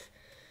lot of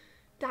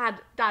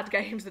dad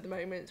games at the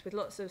moment with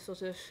lots of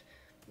sort of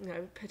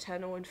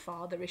paternal and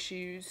father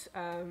issues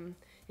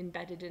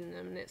embedded in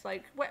them, and it's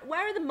like,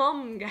 where are the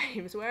mum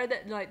games? Where are the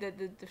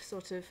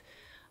sort of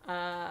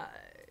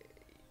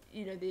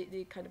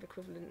the kind of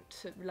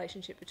equivalent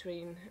relationship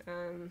between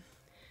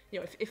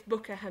if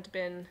Booker had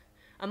been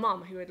a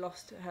mum who had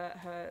lost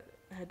her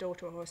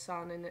daughter or her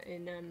son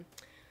in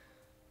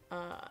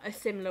a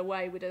similar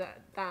way, would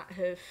that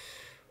have,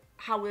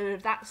 how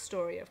would that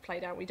story have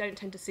played out? We don't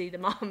tend to see the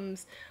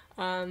mums,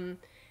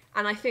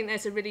 and I think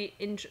there's a really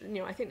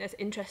I think there's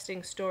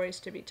interesting stories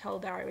to be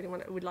told there. I really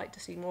would like to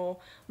see more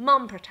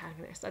mum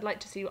protagonists. I'd like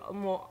to see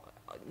more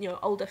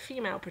older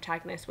female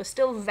protagonists. We're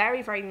still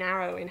very, very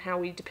narrow in how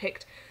we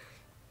depict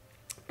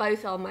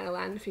both our male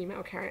and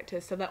female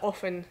characters, so they're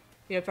often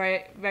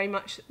very, very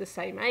much the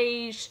same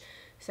age,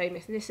 same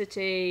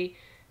ethnicity,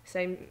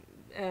 same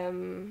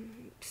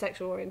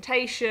sexual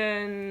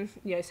orientation,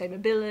 same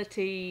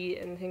ability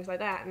and things like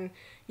that. And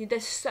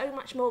there's so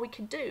much more we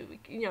could do.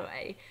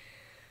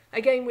 A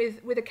game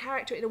with a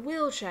character in a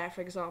wheelchair,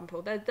 for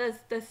example,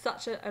 there's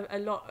such a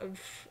lot of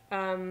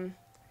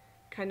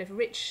kind of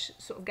rich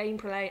sort of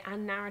gameplay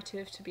and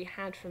narrative to be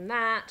had from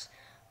that,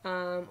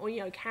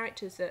 or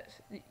characters that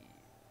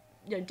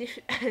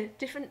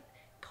different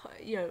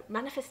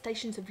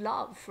manifestations of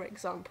love, for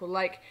example,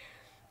 like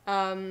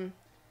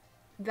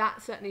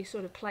that certainly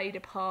sort of played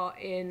a part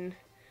in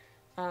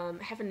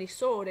Heavenly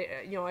Sword.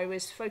 I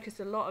was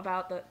focused a lot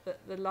about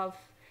the love,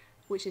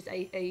 which is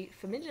a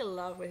familial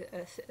love,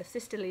 a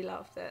sisterly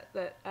love that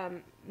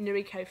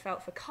Noriko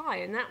felt for Kai,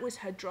 and that was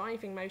her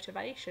driving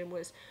motivation,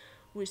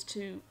 was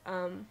to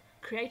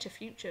create a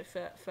future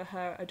for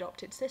her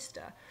adopted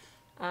sister,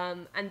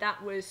 and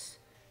that was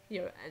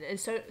and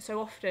so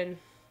often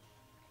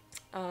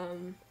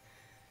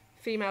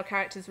female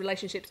characters'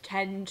 relationships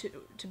tend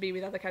to be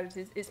with other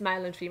characters. It's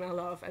male and female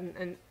love,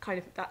 and kind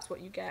of that's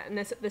what you get. And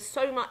there's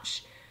so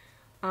much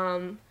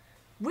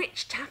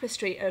rich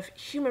tapestry of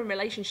human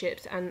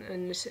relationships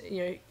and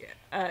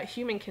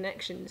human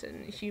connections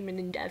and human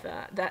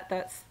endeavour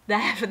that's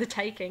there for the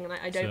taking, and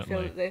I don't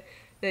feel that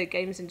the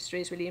games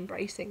industry is really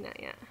embracing that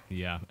yet.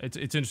 Yeah, it's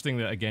interesting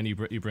that, again, you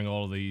bring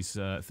all of these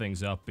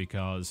things up,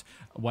 because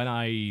when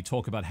I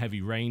talk about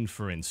Heavy Rain,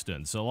 for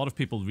instance, a lot of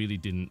people really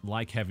didn't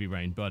like Heavy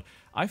Rain, but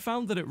I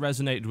found that it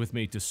resonated with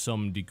me to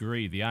some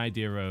degree. The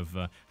idea of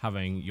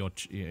having your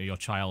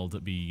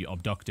child be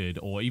abducted,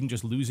 or even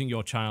just losing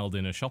your child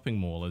in a shopping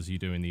mall, as you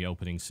do in the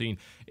opening scene,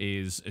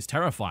 is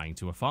terrifying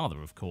to a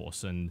father, of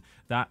course, and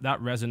that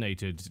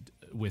resonated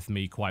with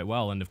me quite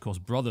well. And of course,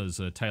 Brothers: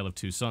 A Tale of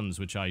Two Sons,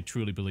 which I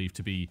truly believe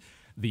to be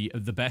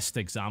the best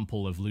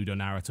example of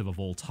ludonarrative of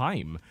all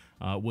time,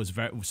 was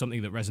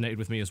something that resonated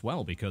with me as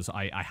well, because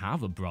I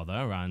have a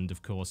brother, and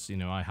of course, you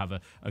know, I have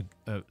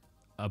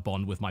a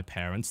bond with my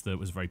parents that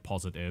was very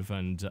positive,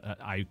 and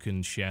I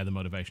can share the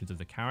motivations of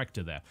the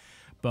character there.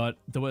 But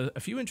there were a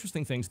few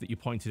interesting things that you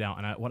pointed out,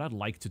 and what I'd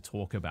like to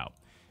talk about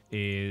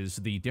is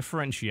the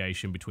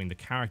differentiation between the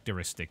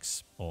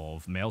characteristics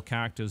of male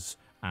characters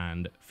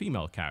and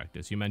female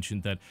characters. You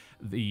mentioned that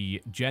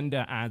the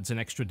gender adds an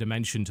extra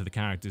dimension to the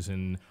characters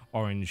in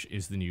Orange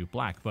is the New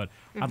Black, but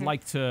I'd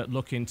like to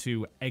look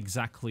into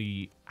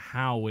exactly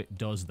how it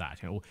does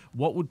that. You know,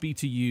 what would be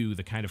to you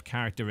the kind of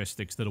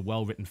characteristics that a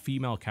well-written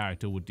female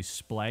character would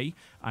display,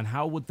 and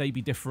how would they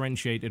be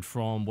differentiated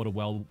from what a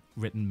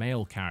well-written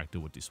male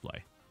character would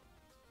display?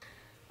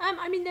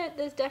 I mean,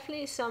 there's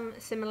definitely some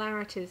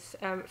similarities.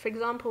 For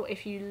example,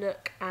 if you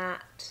look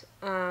at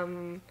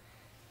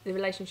the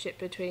relationship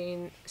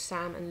between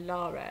Sam and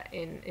Lara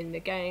in the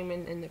game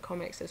and in the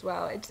comics as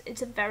well,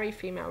 it's a very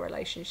female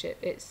relationship.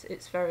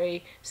 It's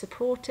very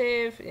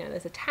supportive. You know,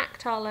 there's a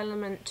tactile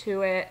element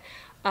to it.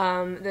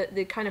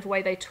 The kind of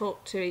way they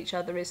talk to each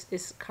other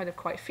is kind of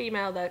quite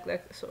female.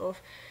 They're sort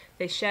of,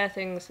 they share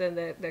things, and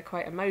they're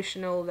quite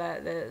emotional.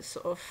 They're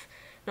sort of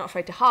not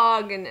afraid to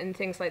hug and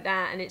things like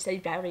that. And it's a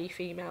very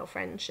female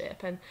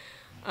friendship. And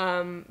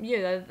you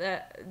know,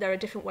 there are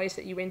different ways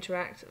that you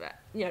interact.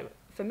 You know,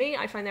 for me,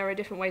 I find there are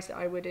different ways that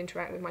I would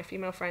interact with my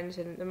female friends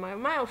and my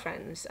male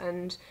friends.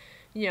 And,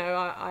 you know,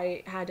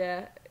 I had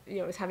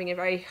was having a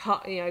very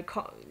hot, you know,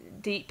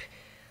 deep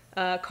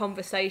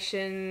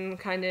conversation,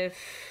 kind of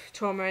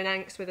trauma and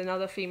angst with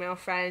another female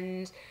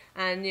friend.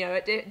 And, you know,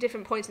 at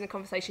different points in the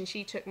conversation,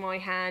 she took my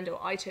hand or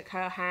I took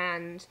her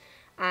hand.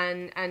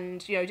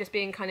 And you know, just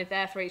being kind of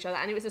there for each other.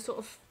 And it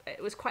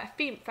was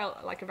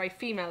felt like a very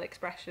female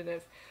expression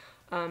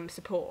of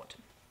support.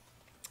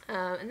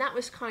 And that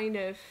was kind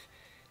of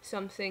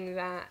something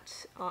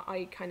that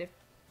I kind of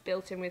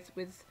built in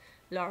with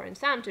Lara and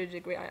Sam to a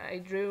degree. I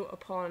drew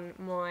upon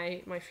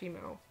my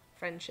female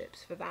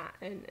friendships for that,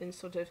 and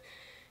sort of,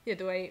 you know,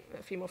 the way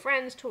female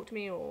friends talk to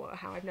me, or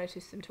how I've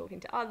noticed them talking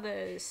to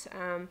others.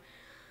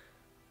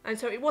 And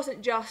so it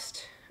wasn't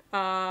just you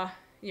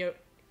know,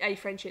 a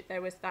friendship.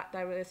 There was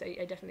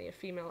definitely a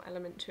female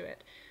element to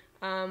it.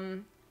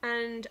 And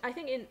I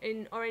think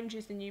in Orange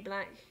is the New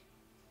Black,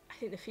 I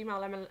think the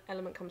female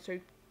element comes through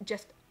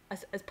just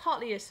as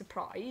partly a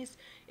surprise,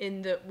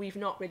 in that we've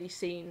not really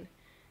seen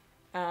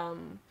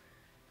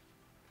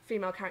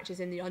female characters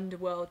in the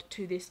underworld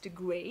to this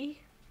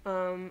degree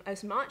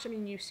as much. I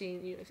mean, you've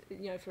seen, you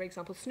know, for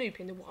example, Snoop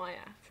in The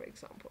Wire, for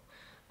example.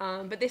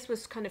 But this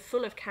was kind of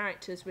full of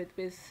characters with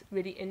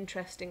really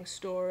interesting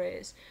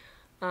stories.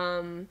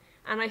 And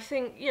I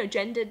think, you know,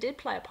 gender did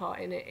play a part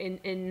in it,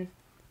 in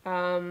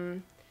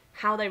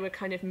how they were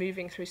kind of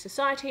moving through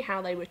society,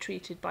 how they were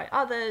treated by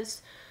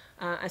others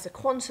as a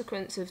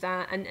consequence of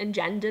that, and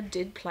gender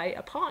did play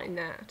a part in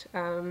that,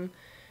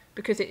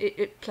 because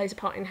it plays a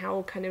part in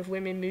how kind of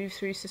women move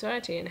through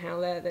society and how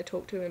they're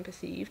talked to and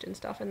perceived and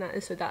stuff, and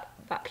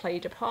that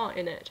played a part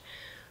in it.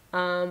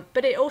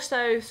 But it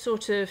also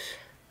sort of,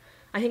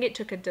 I think it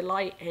took a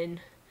delight in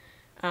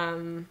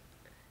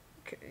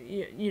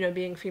you know,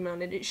 being female,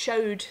 and it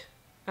showed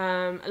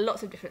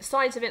lots of different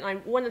sides of it.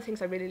 And one of the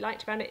things I really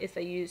liked about it is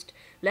they used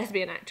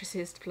lesbian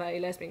actresses to play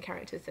lesbian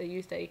characters. They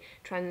used a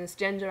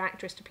transgender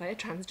actress to play a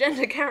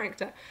transgender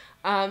character,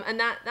 and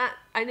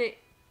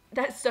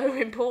that's so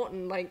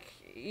important. Like,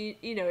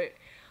 you know,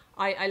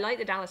 I like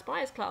the Dallas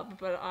Buyers Club,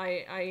 but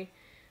I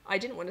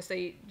didn't want to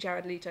see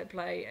Jared Leto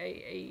play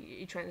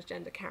a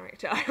transgender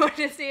character. I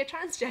wanted to see a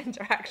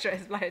transgender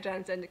actress play a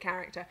transgender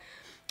character.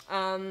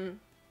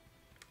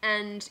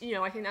 And, you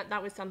know, I think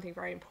that was something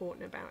very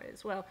important about it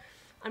as well.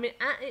 I mean,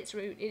 at its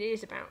root, it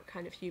is about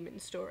kind of human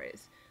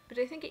stories. But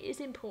I think it is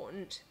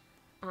important,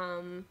 you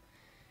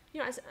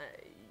know,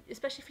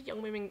 especially for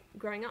young women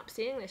growing up,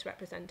 seeing this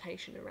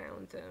representation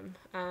around them,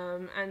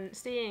 and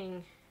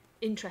seeing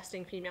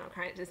interesting female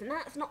characters. And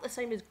that's not the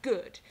same as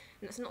good,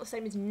 and that's not the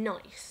same as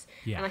nice.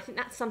 Yeah. And I think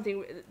that's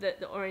something that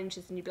the Orange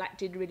is the New Black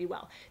did really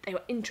well. They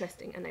were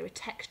interesting, and they were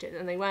textured,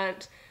 and they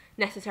weren't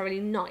necessarily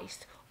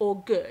nice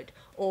or good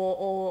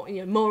or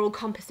you know, moral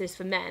compasses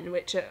for men,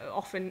 which are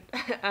often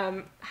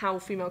how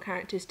female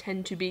characters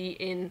tend to be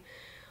in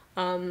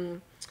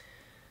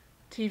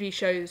TV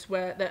shows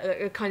where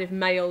they're kind of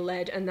male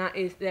led, and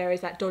there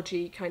is that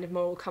dodgy kind of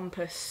moral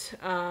compass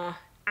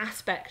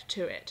aspect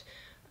to it.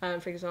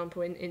 For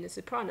example, in The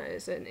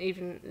Sopranos, and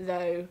even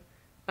though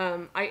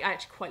I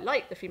actually quite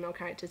like the female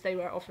characters, they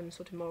were often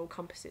sort of moral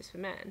compasses for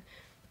men.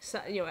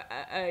 So, you know,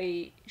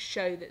 a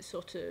show that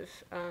sort of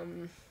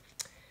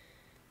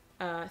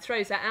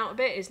throws that out a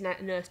bit is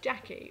Nurse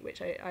Jackie,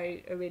 which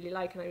I really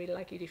like, and I really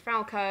like Edie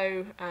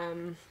Falco,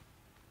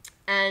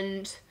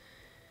 and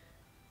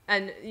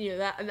you know,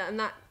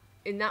 that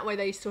in that way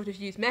they sort of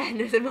use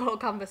men as a moral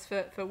compass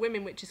for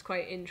women, which is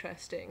quite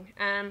interesting.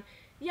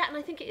 Yeah, and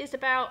I think it is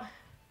about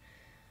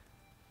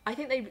I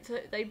think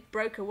they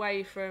broke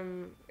away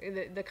from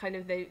the kind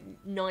of the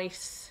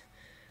nice,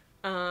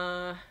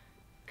 kind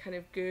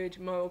of good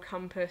moral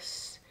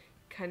compass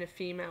kind of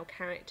female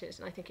characters,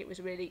 and I think it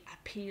was really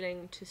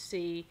appealing to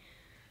see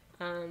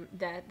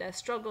their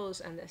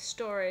struggles and their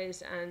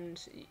stories, and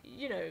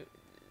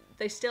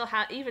they still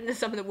have, even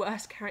some of the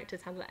worst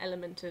characters have an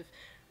element of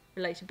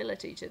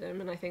relatability to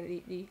them, and I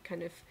think the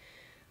kind of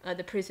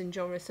the prison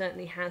genre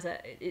certainly has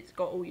it's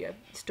got all your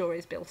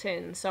stories built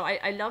in. So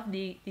I love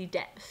the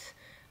depth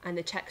and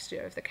the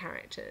texture of the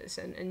characters,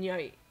 and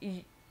the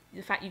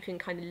fact you can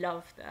kind of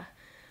love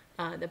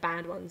the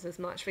bad ones as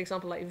much. For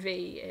example, like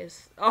V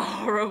is a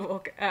horrible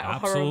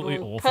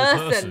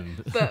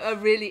person, but a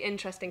really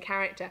interesting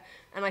character.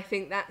 And I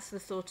think that's the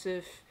sort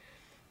of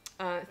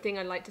thing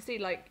I'd like to see.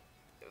 Like,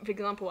 for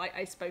example,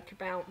 I spoke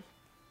about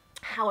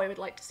how I would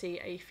like to see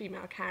a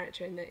female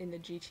character in the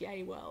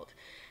GTA world,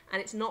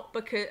 and it's not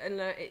because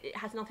it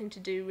has nothing to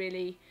do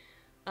really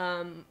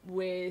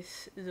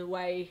with the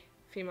way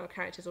female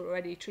characters are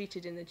already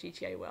treated in the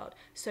GTA world,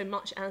 so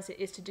much as it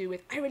is to do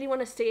with, I really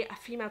want to see a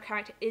female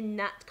character in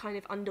that kind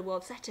of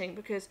underworld setting,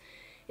 because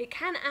it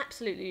can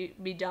absolutely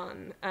be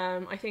done.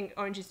 I think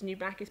Orange is the New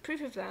Black is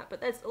proof of that,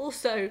 but there's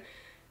also,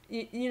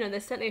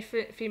 there's certainly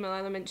a female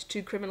element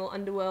to criminal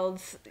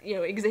underworlds,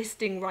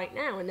 existing right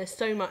now, and there's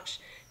so much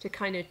to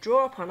kind of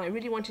draw upon. I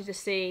really wanted to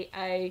see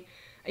a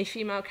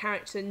female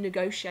character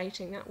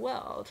negotiating that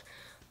world.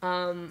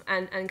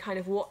 And kind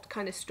of what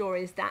kind of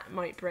stories that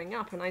might bring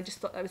up, and I just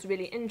thought that was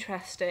really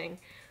interesting,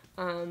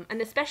 and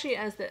especially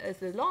as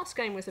the last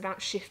game was about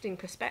shifting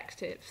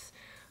perspectives.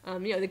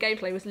 The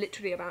gameplay was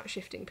literally about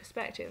shifting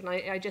perspective, and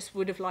I just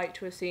would have liked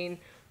to have seen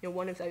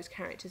one of those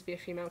characters be a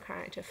female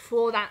character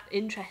for that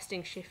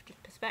interesting shift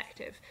of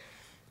perspective.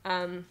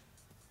 And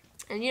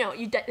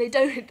they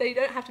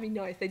don't have to be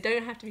nice, they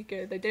don't have to be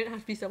good, they don't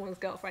have to be someone's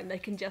girlfriend. They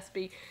can just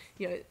be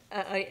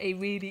a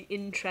really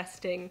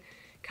interesting,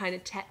 kind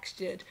of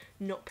textured,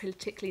 not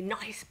particularly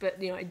nice,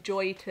 but a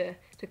joy to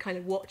kind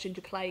of watch and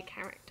to play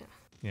character.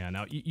 Yeah,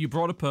 now you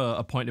brought up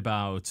a point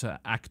about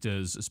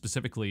actors,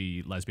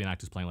 specifically lesbian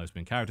actors playing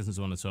lesbian characters and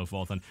so on and so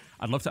forth, and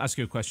I'd love to ask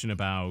you a question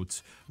about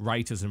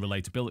writers and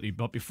relatability,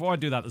 but before I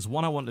do that, there's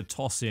one I want to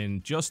toss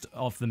in just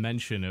off the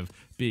mention of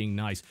being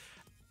nice.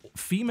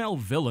 Female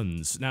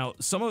villains. Now,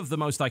 some of the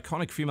most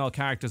iconic female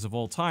characters of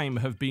all time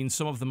have been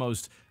some of the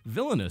most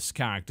villainous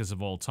characters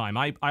of all time.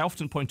 I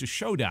often point to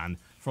Shodan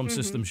from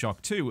System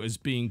Shock 2 as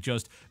being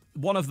just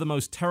one of the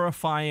most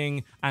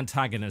terrifying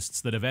antagonists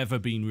that have ever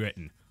been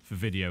written for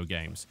video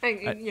games. And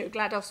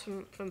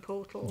GLaDOS from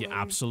Portal. Yeah,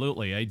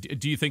 absolutely.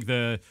 Do you think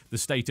the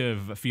state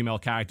of female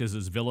characters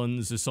as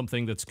villains is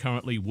something that's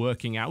currently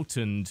working out?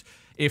 And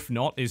if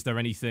not, is there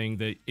anything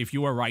that, if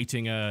you were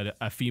writing a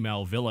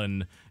female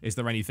villain, is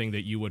there anything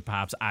that you would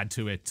perhaps add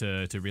to it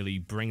to really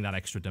bring that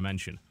extra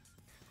dimension?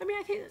 I mean,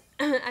 I think,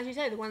 as you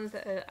say, the ones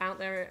that are out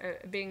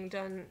there are being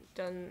done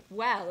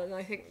well, and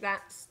I think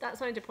that's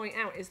something to point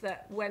out, is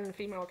that when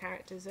female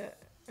characters are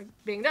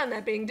being done,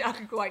 they're being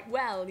done quite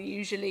well,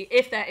 usually,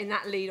 if they're in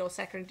that lead or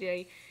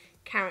secondary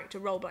character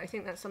role. But I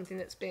think that's something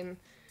that's been,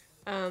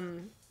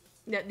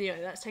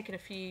 that's taken a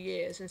few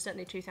years, and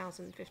certainly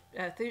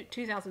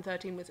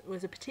 2013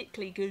 was a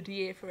particularly good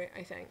year for it,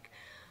 I think,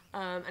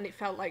 and it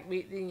felt like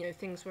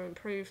things were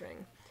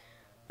improving.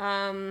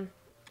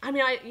 I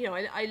mean,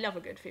 I love a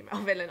good female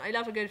villain. I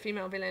love a good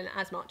female villain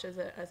as much as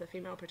a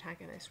female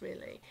protagonist,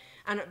 really.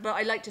 But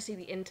I like to see I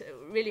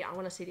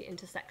want to see the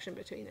intersection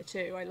between the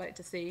two. I like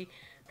to see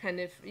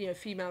kind of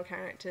female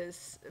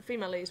characters,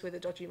 female leads with a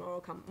dodgy moral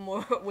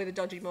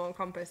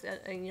compass,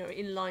 and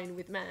in line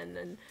with men,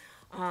 and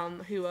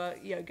who are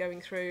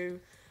going through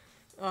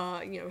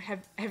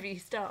heavy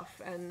stuff,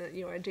 and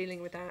are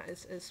dealing with that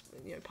as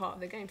part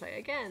of the gameplay.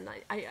 Again,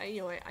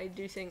 I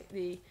do think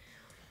the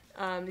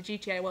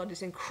GTA world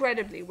is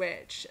incredibly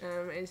rich.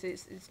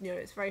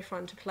 It's very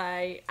fun to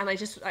play, and I would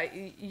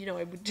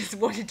just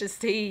wanted to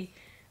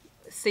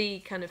see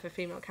kind of a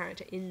female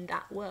character in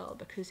that world,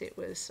 because I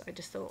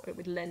just thought it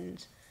would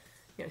lend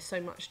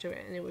so much to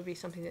it, and it would be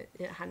something that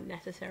it hadn't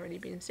necessarily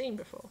been seen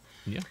before.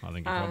 Yeah, I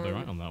think you're probably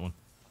right on that one.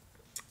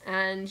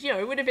 And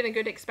it would have been a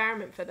good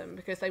experiment for them,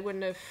 because it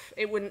wouldn't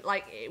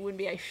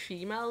be a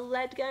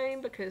female-led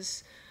game,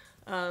 because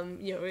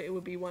it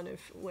would be one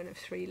of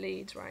three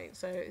leads, right?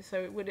 So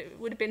it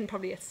would have been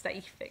probably a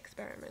safe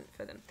experiment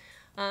for them.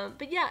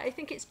 But yeah, I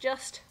think it's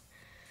just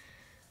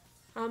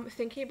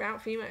thinking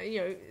about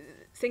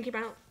thinking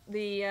about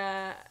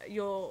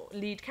your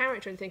lead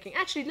character and thinking,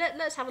 actually,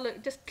 let's have a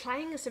look, just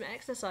playing some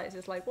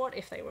exercises like, what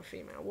if they were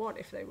female? What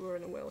if they were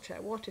in a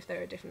wheelchair? What if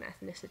they're a different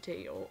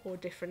ethnicity or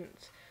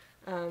different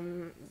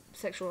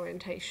sexual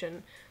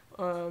orientation,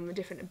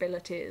 different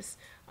abilities?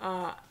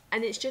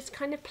 And it's just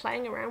kind of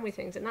playing around with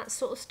things, and that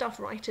sort of stuff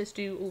writers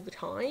do all the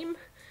time,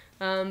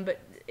 but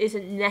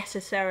isn't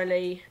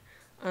necessarily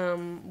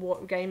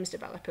what games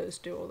developers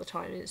do all the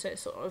time. And so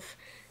it's sort of,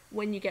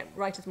 when you get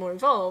writers more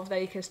involved,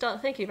 they can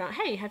start thinking about,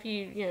 hey, have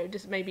you,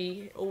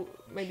 maybe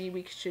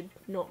we should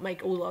not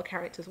make all our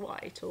characters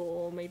white,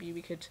 or maybe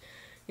we could,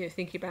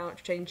 thinking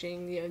about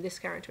changing, this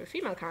character to a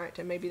female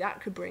character, maybe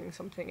that could bring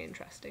something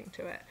interesting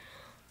to it.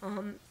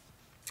 And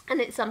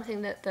it's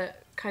something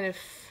that kind of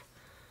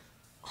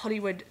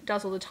Hollywood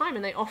does all the time,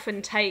 and they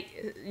often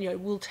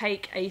will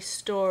take a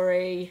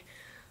story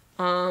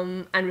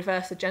and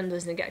reverse the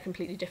genders and get a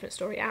completely different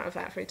story out of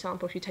that. For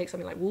example, if you take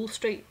something like Wall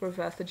Street,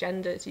 reverse the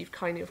genders, you've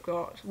kind of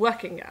got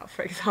Working Girl,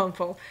 for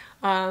example.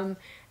 And,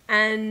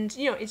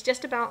 it's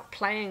just about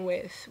playing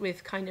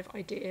with kind of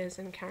ideas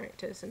and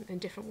characters and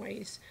different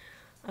ways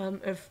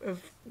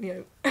of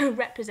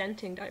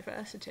representing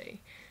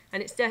diversity.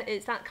 And it's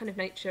that kind of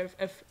nature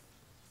of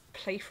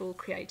playful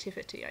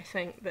creativity, I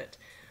think, that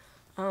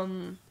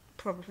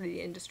probably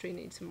the industry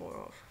needs some more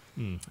of.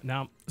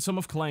 Now, some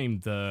have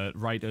claimed that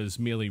writers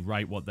merely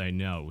write what they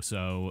know,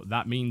 so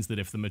that means that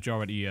if the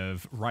majority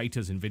of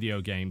writers in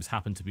video games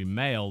happen to be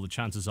male, the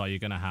chances are you're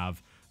going to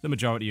have the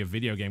majority of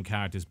video game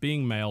characters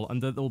being male,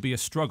 and that there'll be a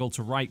struggle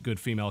to write good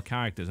female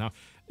characters. Now,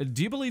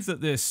 do you believe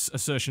that this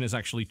assertion is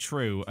actually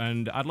true?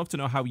 And I'd love to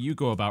know how you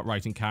go about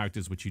writing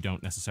characters which you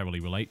don't necessarily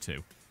relate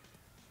to.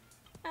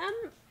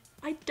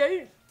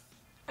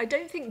 I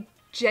don't think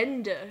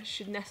gender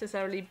should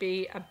necessarily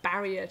be a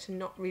barrier to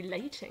not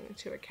relating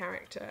to a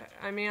character.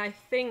 I mean, I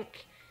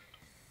think,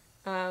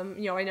 I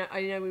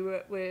know we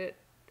were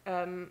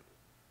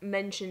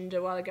mentioned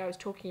a while ago. I was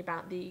talking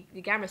about the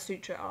Gamma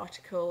Sutra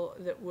article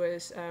that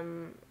was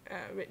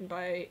written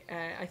by,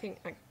 I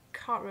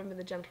can't remember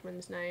the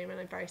gentleman's name, and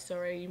I'm very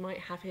sorry. You might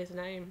have his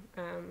name,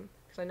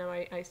 because I know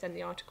I sent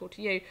the article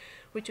to you,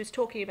 which was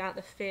talking about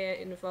the fear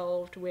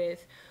involved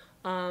with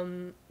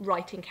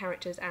writing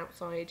characters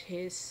outside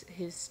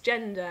his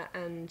gender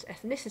and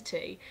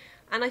ethnicity.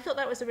 And I thought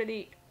that was a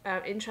really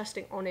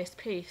interesting, honest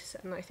piece,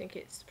 and I think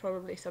it's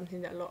probably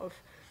something that a lot of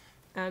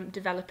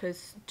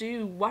developers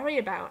do worry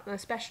about, and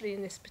especially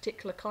in this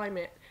particular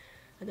climate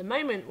at the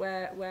moment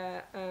where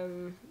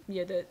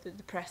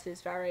the press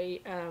is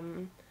very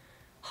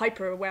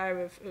hyper aware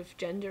of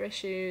gender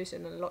issues,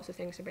 and lots of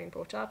things are being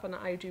brought up, and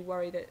I do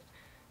worry that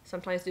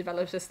sometimes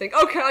developers think,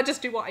 okay, I'll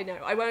just do what I know.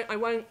 I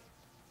won't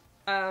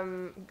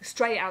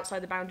stray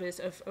outside the boundaries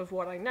of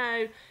what I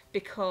know,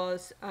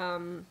 because I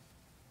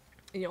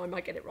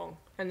might get it wrong,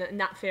 and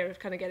that fear of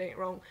kind of getting it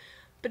wrong.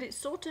 But it's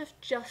sort of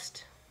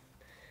just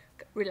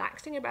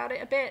relaxing about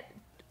it a bit,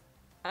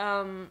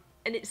 and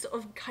it's sort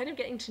of kind of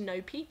getting to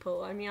know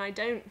people. I mean, I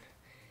don't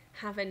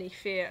have any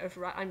fear of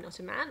I'm not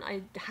a man.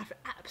 I have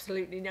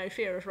absolutely no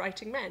fear of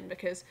writing men,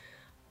 because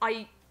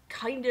I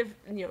kind of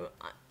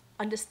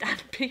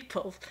understand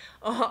people,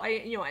 or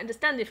I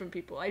understand different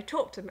people. I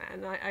talk to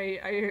men.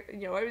 I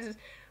was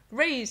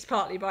raised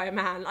partly by a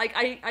man. Like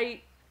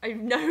I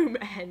know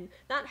men.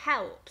 That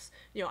helps.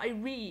 I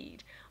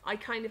read. I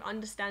kind of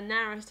understand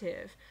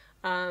narrative.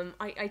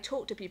 I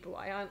talk to people.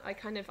 I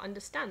kind of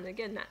understand,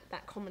 again,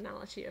 that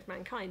commonality of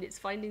mankind. It's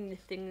finding the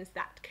things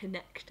that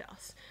connect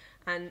us,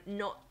 and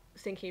not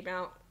thinking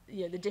about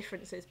the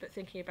differences, but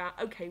thinking about,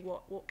 okay,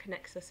 what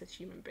connects us as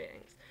human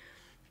beings.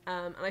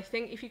 And I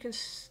think if you can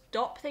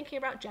stop thinking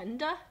about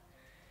gender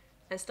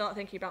and start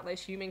thinking about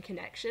those human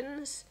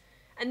connections,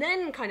 and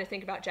then kind of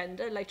think about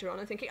gender later on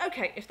and thinking,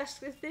 okay, if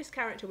this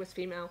character was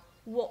female,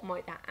 what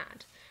might that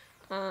add?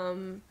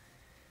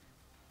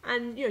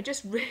 And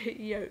just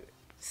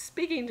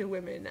speaking to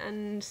women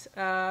and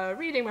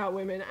reading about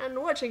women and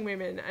watching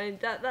women, and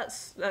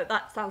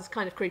that sounds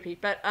kind of creepy,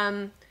 but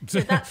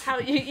that's how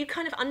you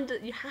kind of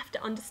you have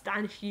to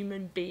understand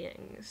human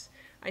beings,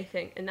 I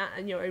think, and that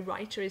a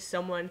writer is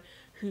someone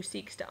who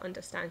seeks to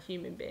understand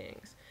human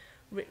beings,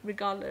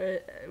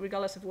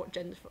 regardless of what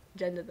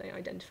gender they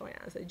identify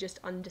as. They just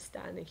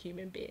understanding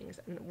human beings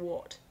and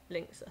what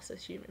links us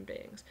as human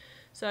beings.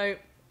 So,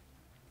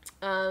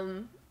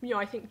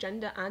 I think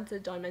gender adds a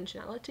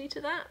dimensionality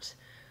to that.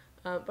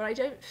 But I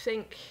don't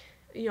think,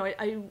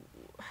 I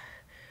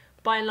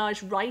by and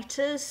large,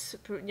 writers,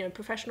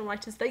 professional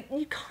writers,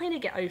 you kind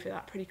of get over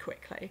that pretty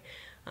quickly,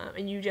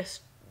 and you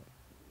just,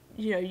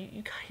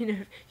 you're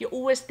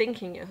always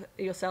thinking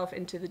yourself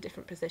into the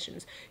different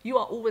positions. You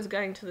are always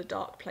going to the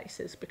dark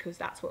places, because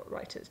that's what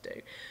writers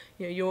do.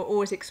 You're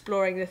always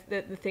exploring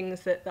the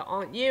things that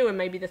aren't you, and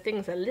maybe the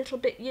things a little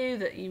bit you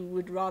that you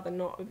would rather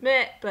not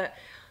admit, but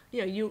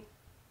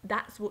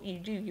that's what you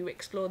do. You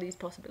explore these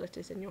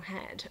possibilities in your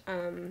head,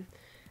 and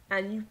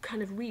you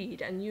kind of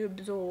read and you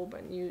absorb,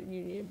 and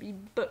you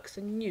books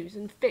and news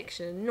and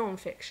fiction and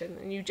non-fiction,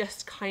 and you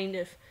just kind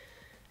of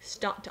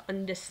start to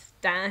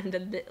understand a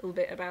little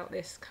bit about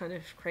this kind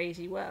of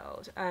crazy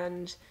world.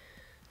 And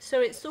so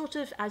it's sort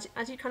of, as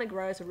you kind of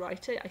grow as a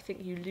writer, I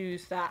think you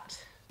lose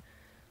that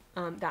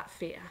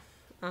fear.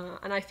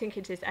 And I think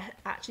it is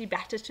actually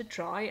better to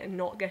try and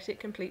not get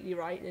it completely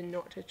right than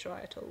not to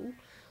try at all.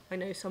 I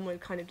know some would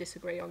kind of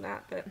disagree on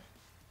that, but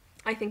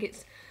I think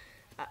it's,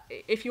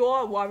 if you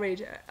are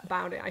worried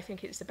about it, I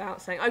think it's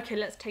about saying, okay,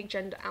 let's take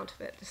gender out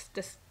of it.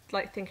 Just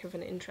like think of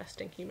an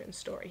interesting human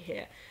story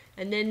here,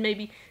 and then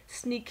maybe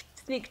sneak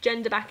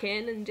gender back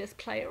in and just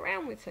play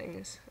around with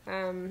things.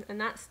 And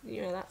that's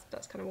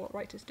kind of what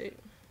writers do.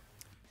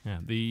 Yeah,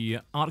 the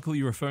article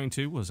you're referring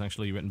to was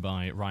actually written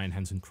by Ryan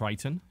Henson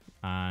Crichton.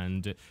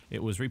 and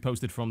it was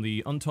reposted from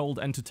the Untold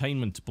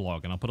Entertainment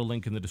blog, and I'll put a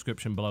link in the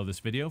description below this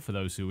video for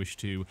those who wish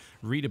to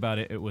read about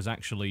it. It was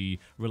actually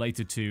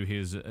related to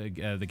his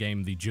the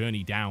game The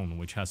Journey Down,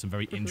 which has some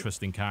very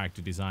interesting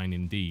character design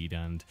indeed,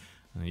 and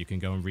you can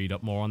go and read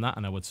up more on that,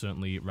 and I would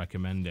certainly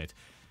recommend it.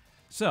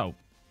 So,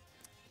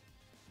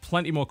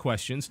 plenty more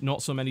questions,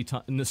 not so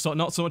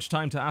much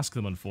time to ask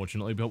them,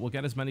 unfortunately, but we'll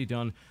get as many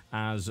done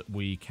as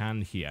we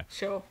can here.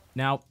 Sure.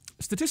 Now,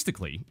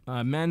 statistically,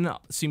 men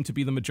seem to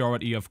be the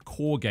majority of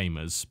core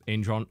gamers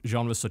in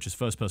genres such as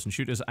first-person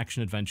shooters,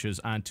 action-adventures,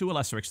 and to a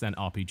lesser extent,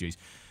 RPGs.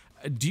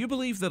 Do you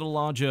believe that a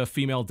larger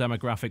female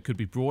demographic could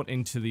be brought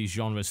into these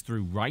genres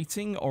through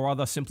writing, or are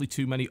there simply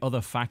too many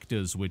other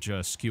factors which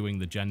are skewing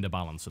the gender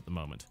balance at the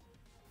moment?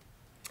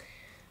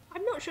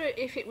 I'm not sure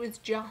if it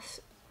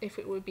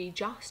would be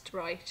just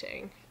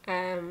writing.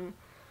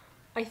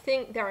 I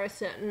think there are a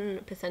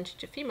certain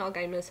percentage of female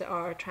gamers that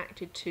are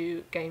attracted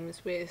to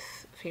games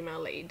with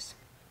female leads.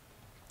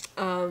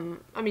 I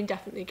mean,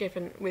 definitely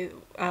given with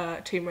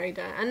Tomb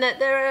Raider, and that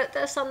there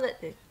are some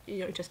that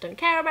just don't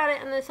care about it,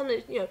 and there's some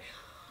that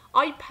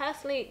I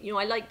personally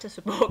I like to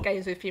support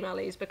games with female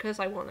leads because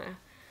I'd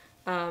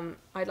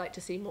like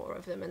to see more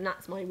of them, and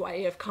that's my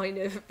way of kind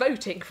of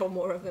voting for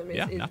more of them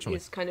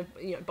is kind of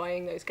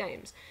buying those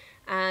games.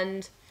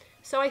 And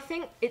so I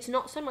think it's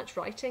not so much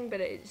writing, but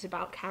it's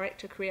about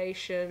character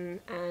creation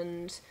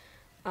and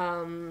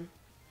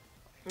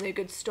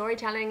good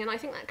storytelling, and I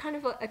think that kind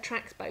of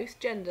attracts both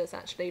genders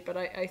actually. But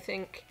I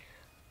think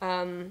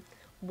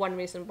one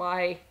reason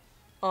why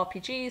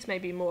RPGs may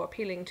be more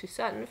appealing to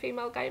certain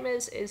female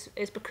gamers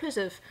is because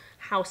of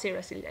how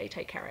seriously they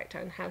take character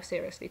and how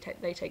seriously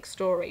they take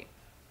story.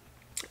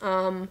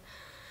 I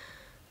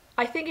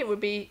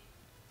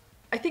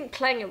think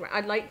playing around,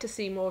 I'd like to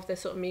see more of the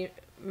sort of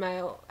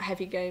male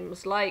heavy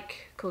games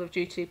like Call of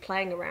Duty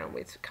playing around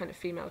with kind of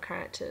female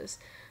characters.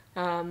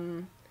 I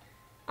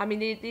mean,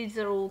 these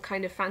are all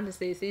kind of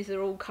fantasies. These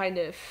are all kind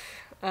of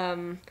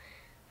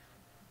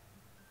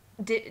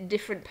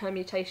different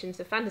permutations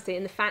of fantasy,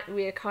 and the fact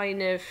we are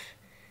kind of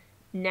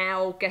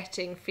now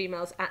getting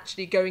females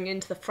actually going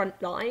into the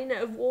front line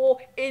of war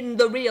in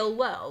the real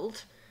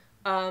world,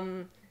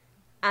 and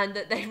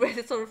that they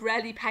really sort of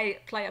rarely play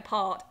a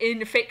part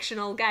in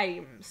fictional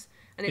games,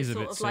 and it's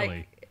sort of silly.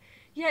 Like,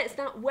 it's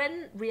that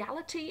when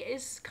reality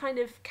is kind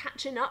of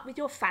catching up with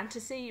your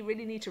fantasy, you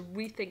really need to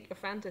rethink your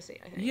fantasy,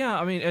 I think. Yeah,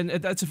 I mean, and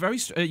that's a very...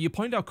 you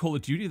point out Call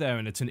of Duty there,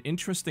 and it's an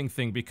interesting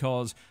thing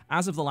because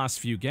as of the last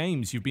few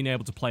games, you've been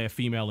able to play a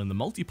female in the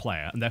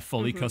multiplayer, and they're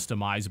fully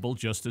customizable,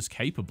 just as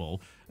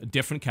capable.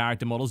 Different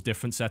character models,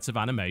 different sets of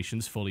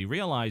animations, fully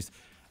realized.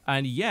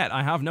 And yet,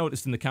 I have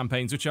noticed in the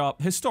campaigns, which are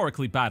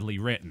historically badly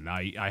written,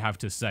 I have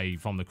to say,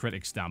 from the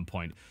critic's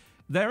standpoint,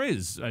 there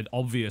is an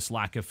obvious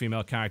lack of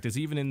female characters,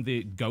 even in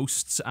the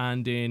Ghosts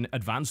and in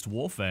Advanced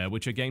Warfare,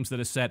 which are games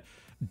that are set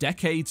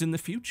decades in the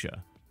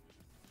future.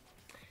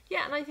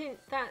 Yeah, and I think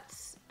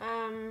that's...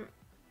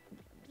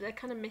 they're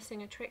kind of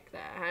missing a trick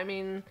there. I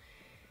mean,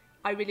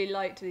 I really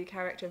liked the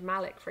character of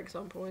Malik, for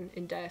example,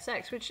 in Deus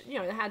Ex, which, they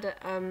had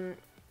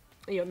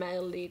a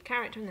male lead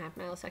character and have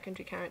male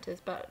secondary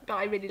characters, but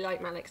I really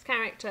liked Malik's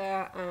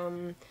character,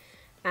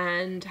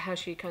 and how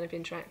she kind of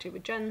interacted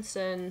with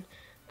Jensen.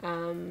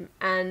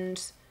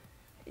 And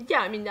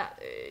yeah, I mean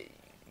that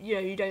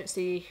you don't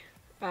see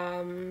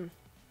too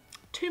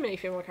many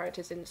female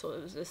characters in sort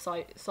of the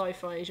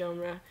sci-fi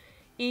genre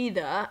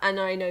either,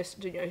 and I know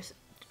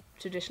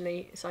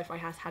traditionally sci-fi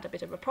has had a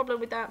bit of a problem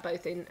with that,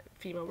 both in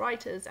female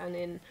writers and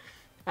in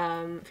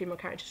female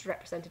characters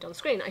represented on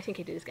screen. I think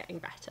it is getting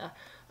better,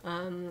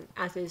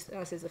 as is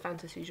the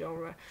fantasy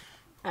genre,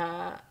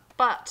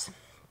 but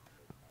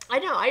I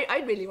know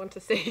I really want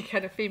to see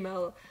kind of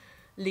female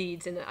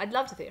leads in it. I'd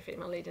love to see a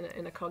female lead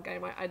in a COD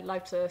game. I'd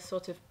like to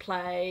sort of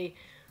play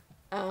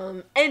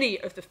any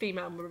of the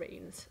female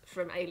Marines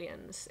from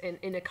Aliens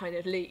in a kind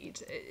of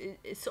lead.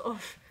 It's sort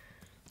of...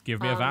 Give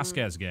me a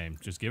Vasquez game.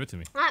 Just give it to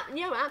me.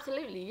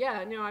 Absolutely.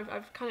 Yeah.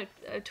 I've kind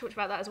of talked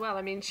about that as well.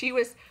 I mean, she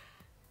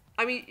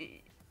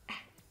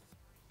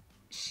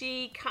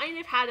kind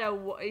of had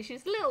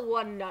she's a little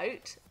one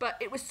note, but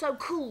it was so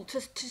cool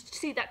to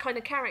see that kind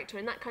of character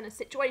in that kind of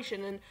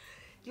situation, and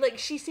like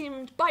she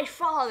seemed by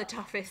far the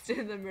toughest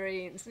in the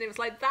Marines, and it was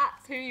like that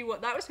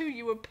was who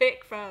you would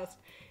pick first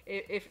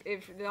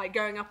if like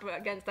going up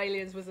against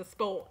aliens was a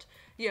sport.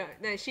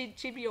 No, she'd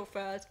be your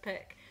first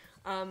pick,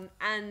 and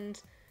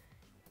and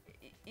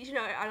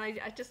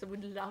I just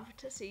would love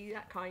to see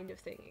that kind of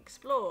thing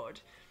explored.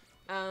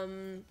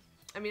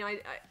 I mean,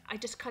 I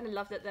just kind of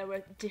love that there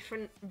were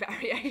different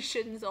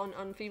variations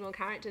on female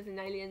characters in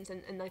Aliens,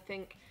 and I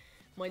think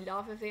my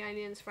love of the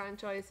Aliens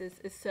franchise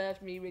has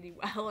served me really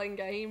well in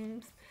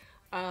games.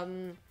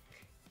 And,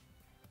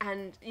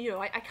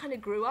 I kind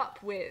of grew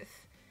up with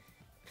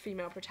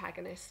female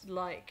protagonists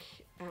like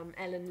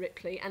Ellen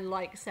Ripley and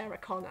like Sarah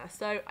Connor.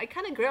 So I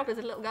kind of grew up as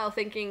a little girl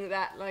thinking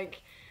that,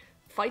 like,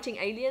 fighting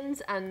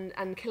aliens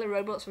and killer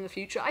robots from the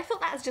future. I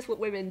thought that's just what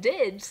women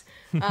did.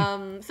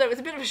 So it was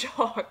a bit of a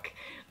shock.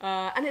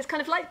 And it's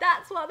kind of like,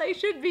 that's what they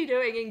should be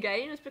doing in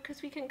games,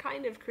 because we can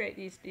kind of create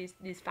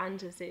these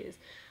fantasies.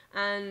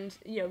 And,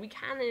 you know, we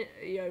can,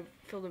 you know,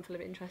 fill them full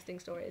of interesting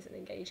stories and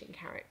engaging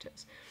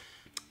characters.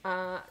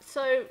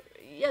 So,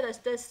 yeah,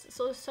 there's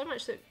sort of so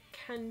much that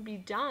can be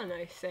done,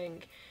 I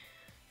think.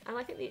 And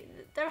I think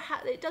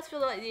it does feel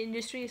like the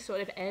industry is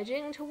sort of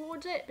edging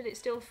towards it, but it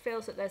still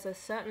feels that there's a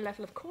certain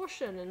level of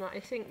caution. And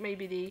I think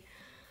maybe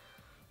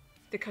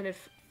the kind of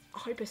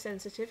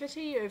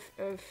hypersensitivity of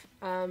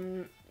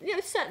you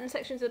know, certain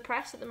sections of the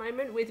press at the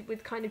moment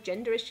with kind of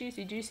gender issues.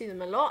 You do see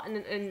them a lot,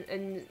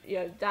 and you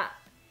know, that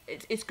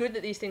it's good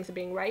that these things are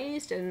being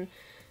raised, and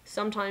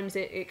sometimes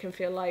it can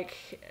feel like,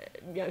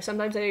 you know,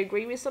 sometimes I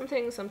agree with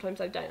something,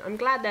 sometimes I don't. I'm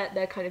glad that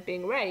they're kind of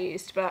being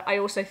raised, but I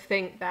also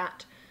think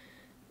that,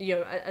 you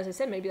know, as I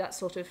said, maybe that's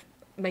sort of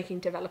making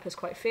developers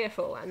quite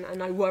fearful,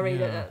 and I worry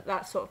that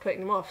that's sort of putting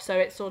them off. So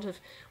it's sort of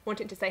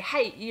wanting to say,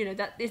 hey, you know,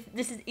 that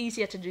this is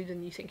easier to do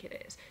than you think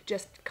it is.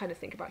 Just kind of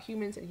think about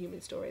humans and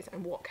human stories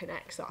and what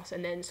connects us,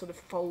 and then sort of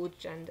fold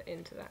gender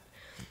into that.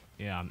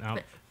 Yeah. Now,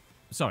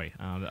 sorry,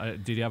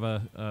 did you have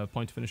a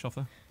point to finish off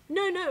there?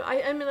 No.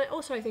 I mean,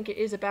 I think it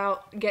is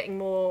about getting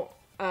more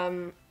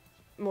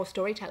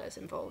storytellers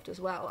involved as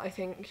well. I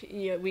think,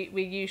 you know, we're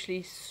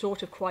usually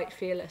sort of quite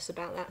fearless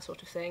about that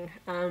sort of thing.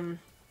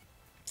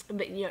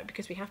 But, you know,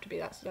 because we have to be,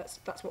 that's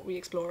what we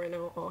explore in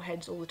our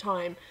heads all the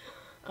time.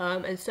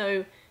 And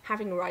so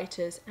having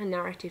writers and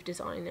narrative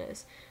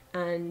designers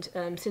and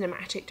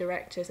cinematic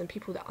directors and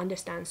people that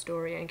understand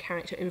story and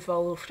character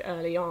involved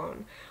early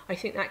on, I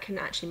think that can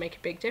actually make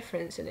a big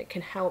difference, and it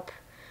can help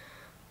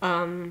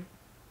you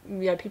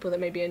know, people that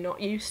maybe are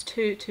not used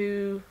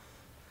to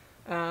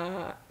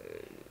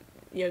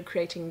you know,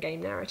 creating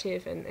game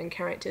narrative and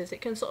characters.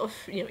 It can sort of,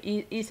 you know,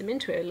 ease them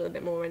into it a little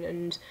bit more,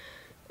 and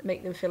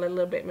make them feel a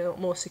little bit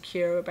more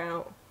secure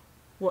about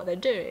what they're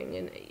doing.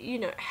 And, you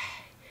know,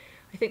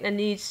 I think there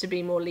needs to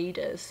be more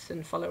leaders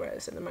than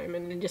followers at the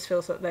moment, and it just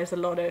feels like there's a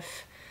lot of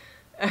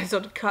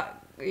sort of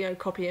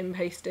copy and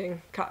paste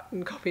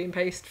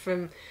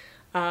from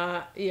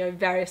you know,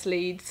 various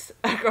leads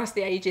across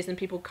the ages, and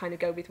people kind of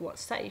go with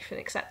what's safe, and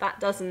except that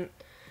doesn't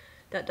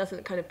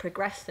kind of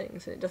progress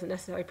things, and it doesn't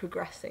necessarily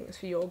progress things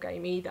for your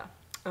game either.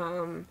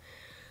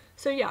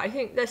 So yeah, I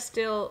think there's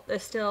still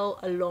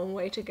a long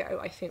way to go.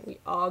 I think we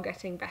are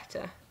getting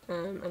better,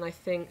 and I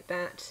think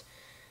that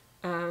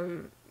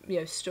you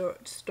know,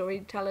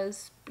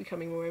 storytellers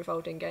becoming more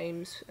involved in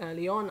games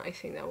early on, I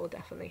think that will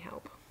definitely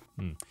help.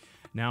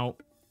 Now,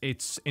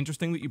 it's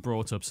interesting that you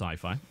brought up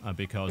sci-fi,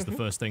 because the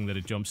first thing that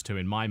it jumps to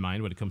in my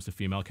mind when it comes to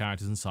female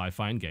characters in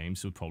sci-fi and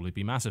games would probably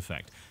be Mass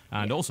Effect,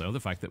 and also the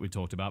fact that we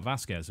talked about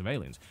Vasquez of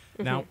Aliens.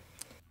 Now,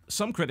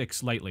 some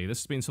critics lately, this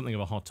has been something of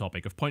a hot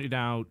topic, have pointed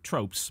out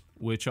tropes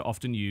which are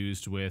often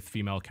used with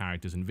female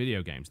characters in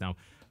video games. Now,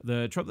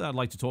 the trope that I'd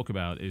like to talk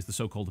about is the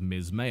so-called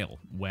Ms. Male,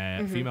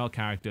 where female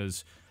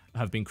characters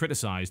have been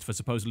criticized for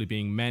supposedly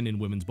being men in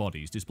women's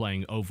bodies,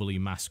 displaying overly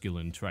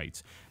masculine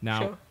traits.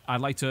 Now,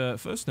 I'd like to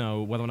first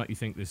know whether or not you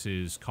think this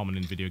is common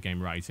in video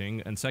game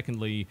writing, and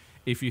secondly,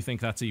 if you think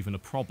that's even a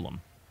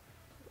problem.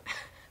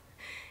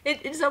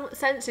 In some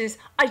senses,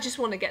 I just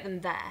want to get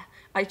them there.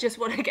 I just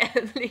want to get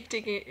them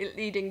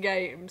leading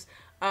games.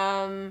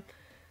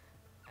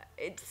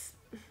 It's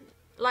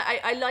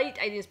like I liked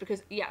Aliens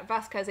because, yeah,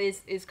 Vasquez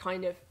is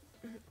kind of,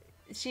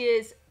 she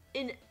is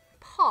in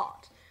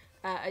part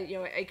you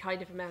know, a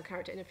kind of a male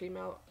character in a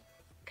female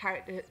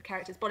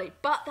character's body,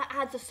 but that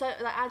adds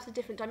a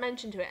different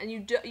dimension to it, and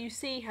you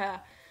see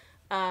her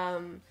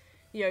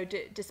you know,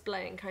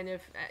 displaying kind of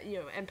you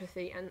know,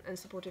 empathy and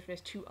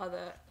supportiveness to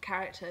other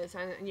characters,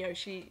 and you know,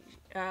 she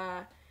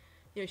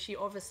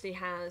obviously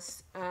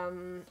has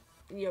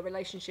you know,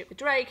 relationship with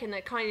Drake, and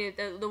that kind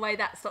of the way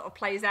that sort of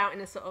plays out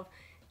in a sort of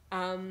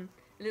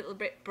little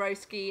bit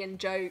broski and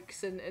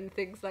jokes and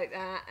things like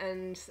that,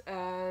 and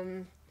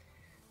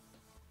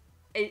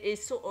it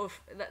is sort of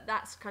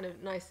that's kind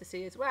of nice to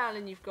see as well.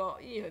 And you've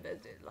got, you know,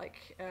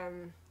 like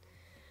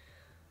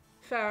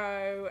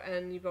Pharaoh,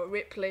 and you've got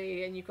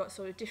Ripley, and you've got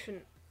sort of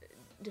different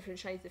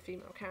shades of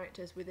female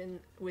characters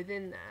within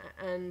there,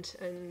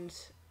 and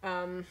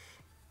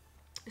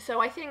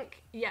so I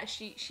think, yeah,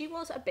 she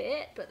was a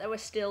bit, but there were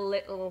still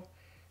little,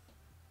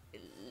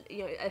 you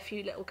know, a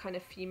few little kind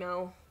of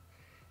female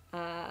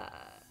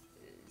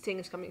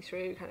things coming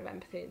through, kind of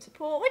empathy and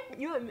support,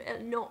 you know,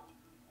 not,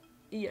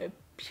 you know,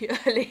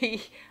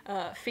 purely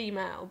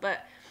female,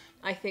 but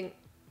I think,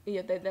 you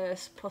know, they're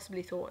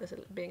possibly thought as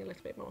being a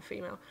little bit more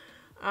female.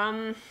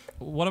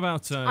 What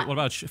about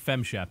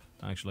FemShep?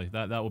 Actually,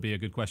 that would be a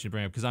good question to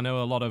bring up, because I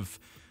know a lot of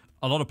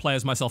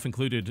players, myself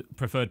included,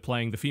 preferred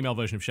playing the female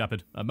version of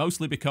Shepard,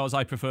 mostly because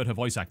I preferred her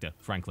voice actor,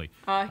 frankly.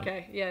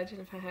 Okay, yeah,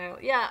 Jennifer Hale.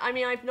 Yeah, I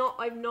mean, I've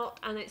not,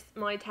 and it's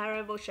my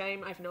terrible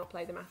shame, I've not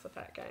played the Mass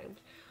Effect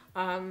games,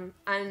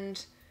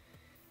 and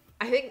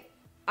I think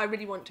I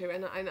really want to,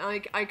 and I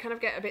kind of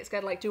get a bit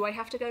scared. Like, do I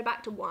have to go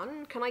back to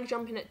 1? Can I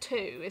jump in at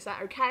 2? Is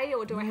that okay,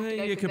 or do I have to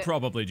go? You could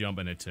probably jump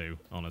in at 2.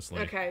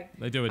 Honestly, okay.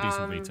 They do a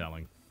decent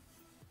retelling.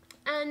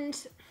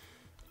 And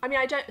I mean,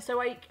 I don't.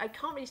 So I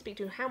can't really speak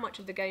to how much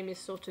of the game is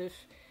sort of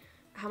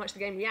how much the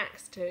game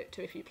reacts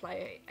to if you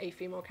play a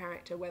female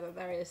character, whether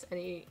there is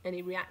any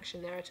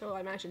reaction there at all. I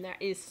imagine there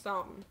is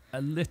some.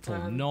 A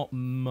little, not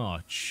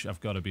much.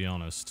 I've got to be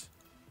honest.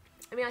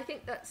 I mean, I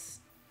think that's.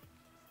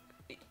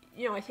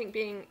 I think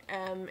being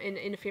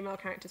in a female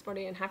character's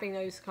body and having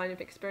those kind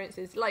of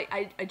experiences, like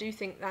I do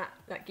think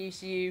that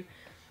gives you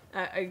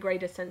a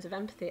greater sense of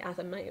empathy as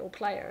a male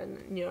player.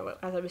 And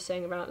as I was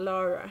saying about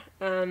Laura,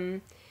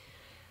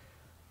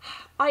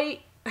 I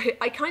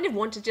kind of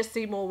want to just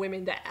see more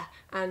women there,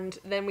 and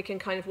then we can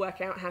kind of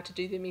work out how to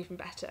do them even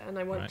better. And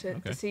I want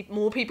to see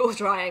more people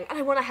trying, and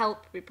I want to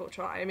help people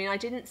try. I mean, I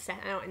didn't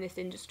set out in this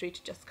industry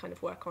to just kind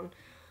of work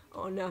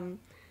on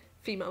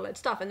female-led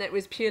stuff, and it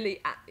was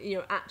purely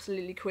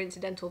absolutely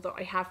coincidental that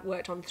I have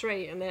worked on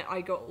 3, and that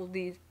I got all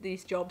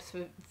these jobs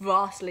for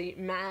vastly,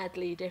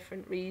 madly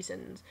different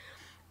reasons,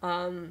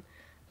 and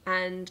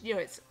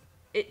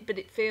but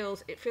it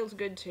feels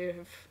good to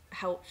have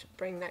helped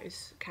bring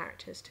those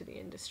characters to the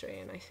industry,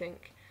 and I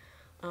think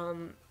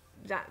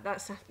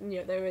that's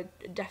there are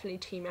definitely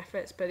team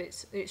efforts, but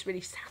it's really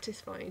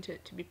satisfying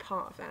to be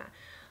part of that,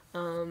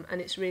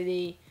 and it's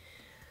really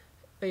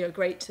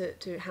great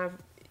to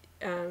have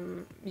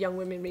young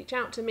women reach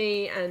out to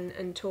me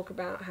and talk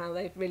about how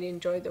they've really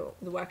enjoyed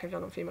the work I've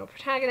done on female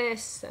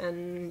protagonists,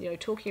 and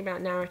talking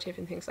about narrative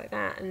and things like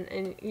that, and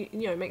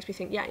it makes me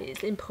think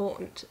it's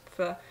important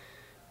for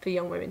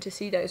young women to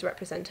see those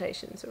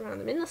representations around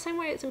them in the same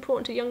way it's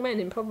important to young men,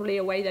 in probably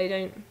a way they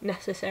don't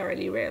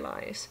necessarily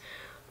realise.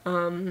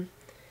 And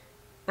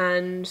I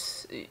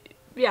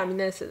mean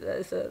there's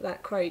that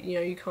quote,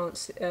 you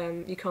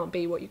can't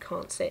be what you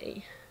can't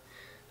see.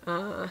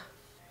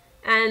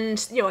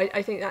 And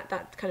I think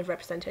that kind of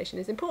representation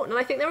is important,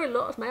 and I think there are a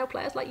lot of male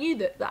players like you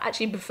that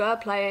actually prefer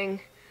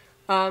playing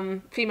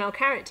female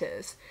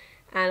characters,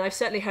 and I've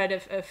certainly heard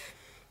of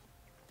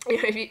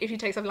if you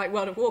take something like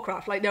World of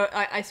Warcraft, like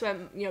I swear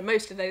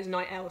most of those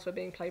night elves were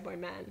being played by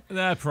men.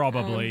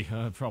 Probably.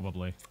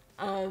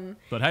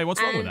 But hey, what's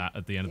wrong with that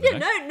at the end of the day?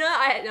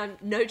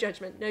 No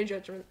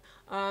judgment.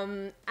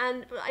 And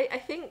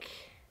I think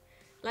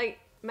like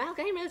male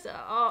gamers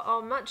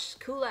are much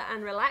cooler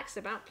and relaxed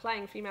about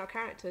playing female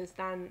characters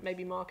than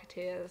maybe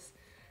marketeers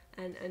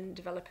and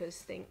developers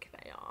think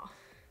they are.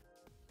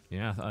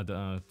 Yeah,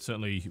 I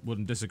certainly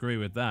wouldn't disagree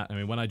with that. I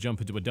mean, when I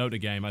jump into a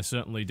Dota game, I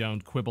certainly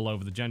don't quibble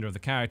over the gender of the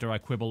character. I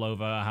quibble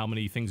over how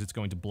many things it's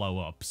going to blow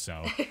up.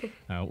 So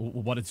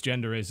what its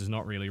gender is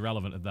not really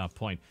relevant at that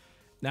point.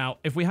 Now,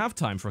 if we have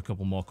time for a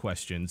couple more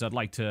questions, I'd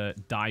like to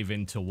dive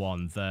into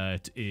one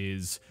that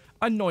is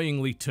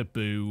annoyingly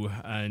taboo,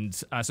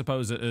 and I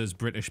suppose as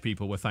British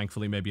people, we're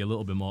thankfully maybe a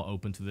little bit more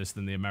open to this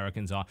than the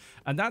Americans are,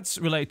 and that's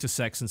related to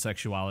sex and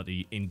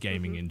sexuality in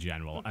gaming in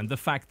general, and the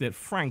fact that,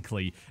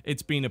 frankly,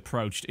 it's been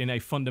approached in a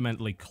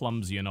fundamentally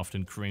clumsy and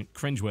often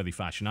cringeworthy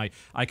fashion.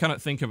 I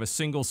cannot think of a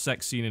single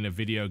sex scene in a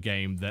video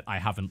game that I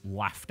haven't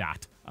laughed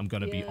at, I'm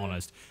going to be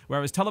honest,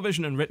 whereas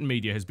television and written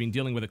media has been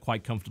dealing with it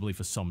quite comfortably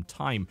for some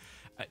time.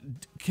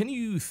 Can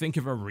you think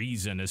of a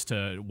reason as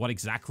to what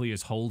exactly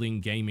is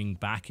holding gaming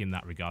back in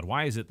that regard?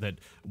 Why is it that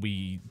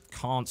we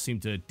can't seem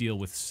to deal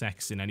with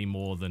sex in any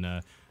more than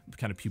a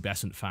kind of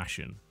pubescent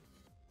fashion?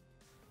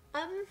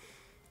 I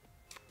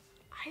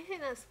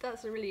think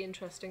that's a really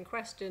interesting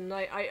question.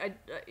 I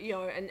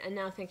and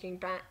now thinking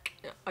back,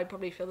 I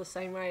probably feel the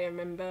same way. I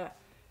remember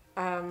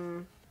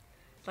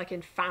like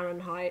in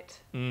Fahrenheit,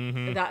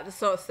 that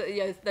sort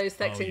of those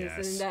sex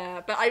scenes in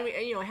there. But I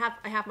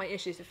have my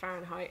issues with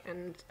Fahrenheit,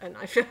 and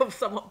I feel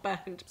somewhat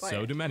burned by it.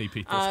 So do many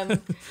people.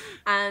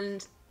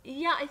 And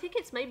I think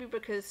it's maybe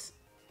because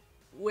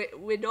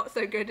we're not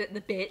so good at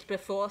the bit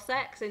before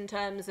sex in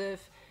terms of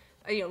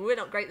we're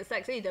not great at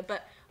sex either,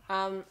 but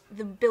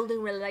the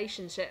building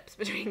relationships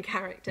between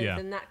characters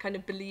and that kind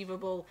of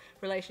believable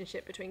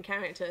relationship between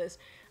characters,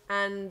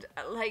 and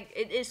like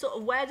it is sort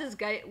of where does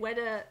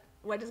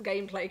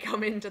gameplay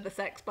come into the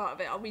sex part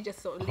of it? Are we just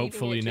sort of leaving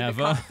Hopefully it to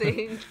never. the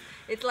cutscene?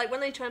 It's like when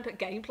they try and put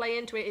gameplay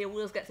into it, it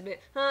always gets a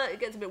bit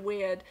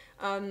weird.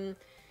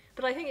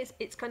 But I think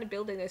it's kind of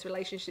building those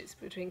relationships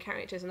between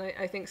characters, and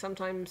I think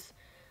sometimes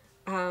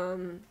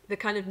the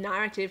kind of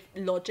narrative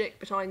logic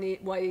behind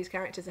why these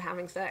characters are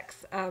having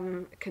sex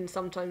can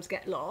sometimes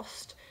get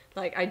lost.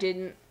 Like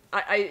that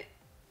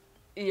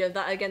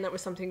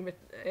was something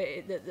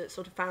that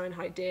sort of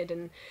Fahrenheit did,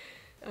 and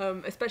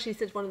especially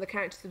since one of the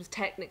characters was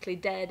technically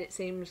dead, it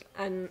seemed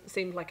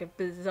like a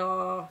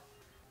bizarre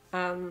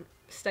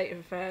state of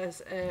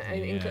affairs,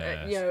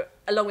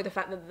 along with the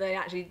fact that they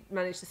actually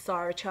managed to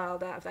sire a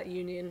child out of that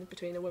union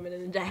between a woman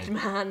and a dead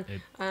man.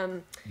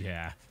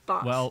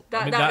 But well,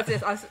 that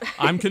was just,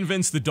 I'm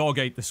convinced the dog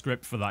ate the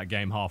script for that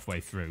game halfway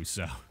through.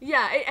 So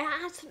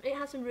it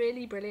has some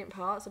really brilliant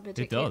parts,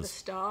 particularly at the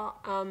start.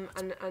 And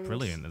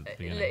brilliant at the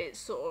beginning. It's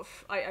sort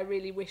of I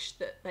really wish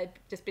that they'd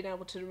just been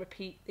able to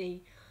repeat the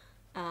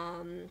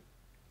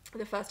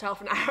the first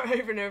half an hour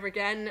over and over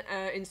again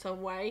in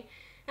some way.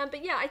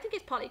 But yeah, I think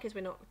it's partly because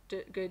we're not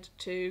good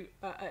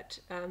at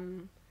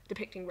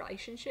depicting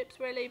relationships,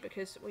 really,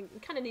 because we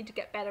kind of need to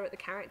get better at the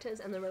characters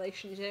and the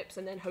relationships,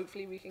 and then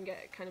hopefully we can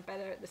get kind of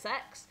better at the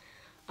sex.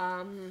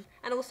 And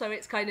also,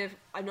 it's kind of,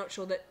 I'm not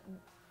sure that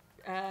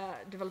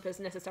developers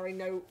necessarily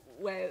know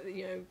where,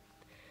 you know,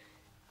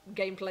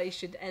 gameplay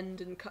should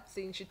end and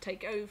cutscenes should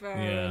take over.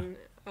 Yeah.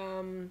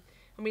 And,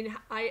 I mean,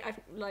 I've,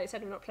 like I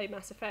said, I've not played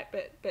Mass Effect,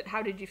 but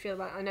how did you feel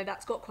about it? I know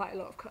that's got quite a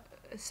lot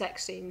of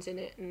sex scenes in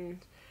it, and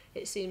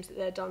it seems that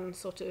they're done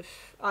sort of...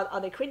 Are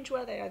they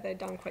cringeworthy? Are they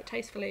done quite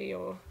tastefully?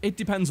 Or It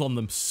depends on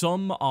them.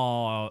 Some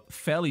are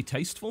fairly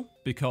tasteful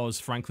because,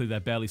 frankly, they're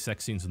barely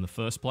sex scenes in the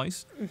first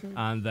place. Mm-hmm.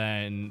 And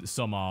then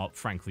some are,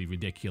 frankly,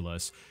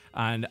 ridiculous.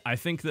 And I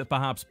think that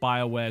perhaps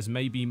BioWare's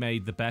maybe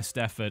made the best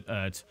effort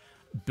at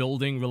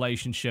building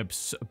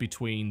relationships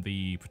between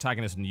the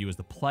protagonist and you as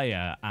the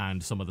player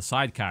and some of the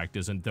side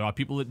characters, and there are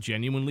people that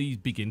genuinely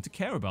begin to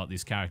care about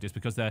these characters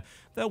because they're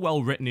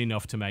well written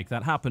enough to make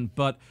that happen.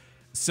 But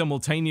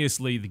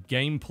simultaneously, the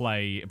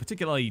gameplay,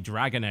 particularly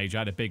Dragon Age, I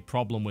had a big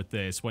problem with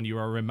this. When you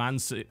are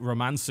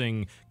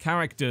romancing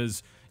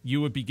characters, you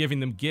would be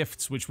giving them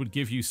gifts which would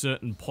give you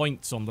certain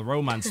points on the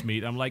romance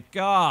meter. I'm like,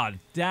 God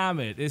damn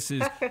it, this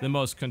is the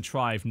most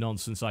contrived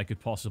nonsense I could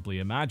possibly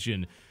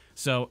imagine.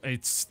 So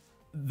it's...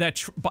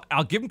 but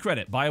I'll give them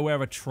credit.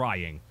 BioWare are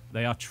trying.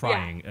 They are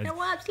trying. Yeah. No,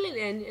 well,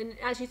 absolutely. And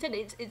as you said,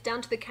 it's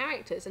down to the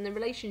characters and the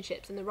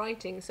relationships and the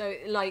writing. So,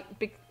 like,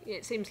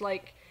 it seems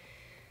like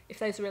if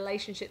those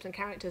relationships and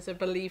characters are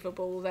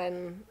believable,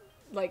 then,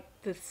 like,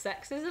 the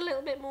sex is a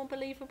little bit more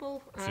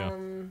believable.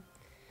 Sure.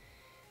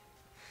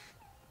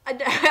 I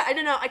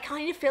don't know. I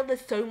kind of feel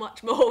there's so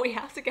much more we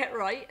have to get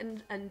right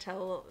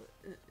until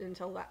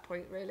that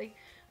point, really.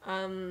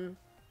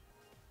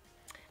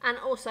 And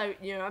also,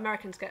 you know,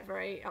 Americans get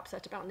very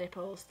upset about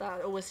nipples.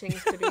 That always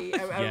seems to be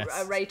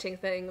a rating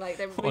thing. Like,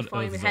 they're really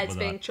fine with heads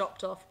being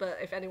chopped off, but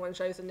if anyone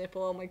shows a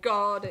nipple, oh my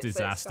God, it's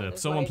disaster. Kind of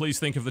Someone please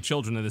think of the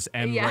children in this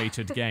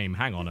M-rated game.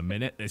 Hang on a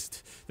minute.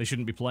 They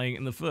shouldn't be playing it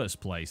in the first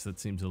place. That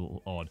seems a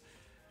little odd.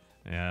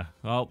 Yeah,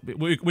 well,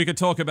 we could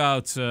talk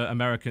about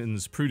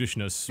Americans'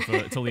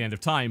 prudishness till the end of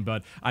time,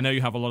 but I know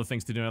you have a lot of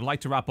things to do. I'd like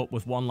to wrap up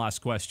with one last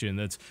question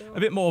that's a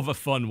bit more of a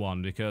fun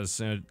one, because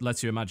it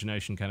lets your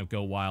imagination kind of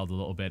go wild a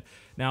little bit.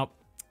 Now,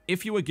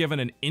 if you were given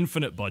an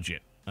infinite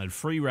budget and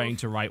free reign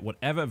to write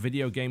whatever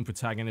video game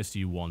protagonist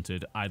you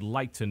wanted, I'd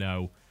like to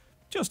know,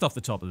 just off the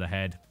top of the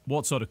head,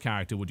 what sort of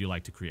character would you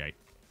like to create?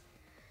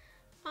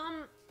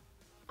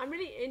 I'm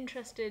really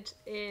interested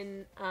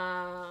in...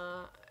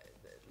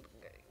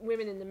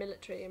 women in the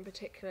military in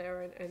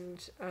particular,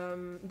 and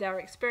their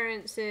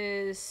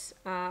experiences,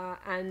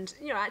 and,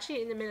 you know,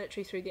 actually in the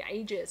military through the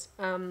ages.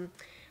 I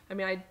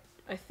mean,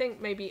 I think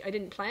maybe I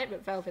didn't play it,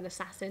 but Velvet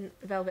Assassin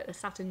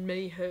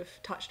may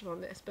have touched upon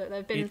this. But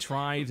there've been... It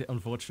tried.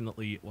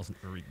 Unfortunately, it wasn't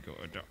very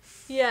good.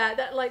 Yeah,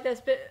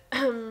 there's been...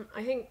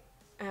 I think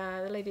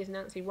the lady is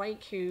Nancy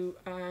Wake, who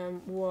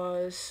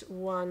was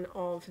one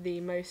of the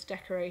most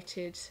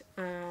decorated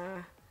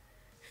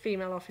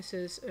female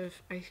officers of...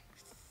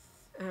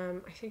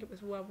 I think it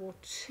was World War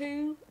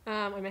II.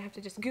 I may have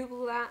to just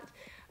Google that.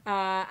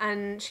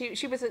 And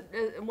she was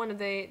one of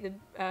the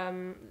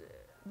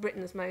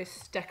Britain's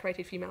most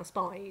decorated female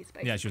spies,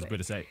 basically. Yeah, she was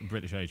a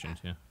British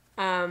agent, yeah.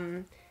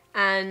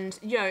 And,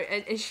 you know,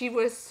 and she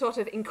was sort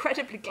of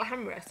incredibly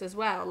glamorous as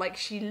well. Like,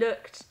 she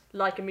looked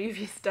like a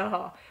movie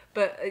star.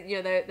 But,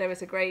 you know, there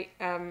was a great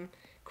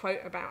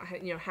quote about her,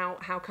 you know,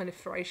 how kind of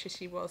ferocious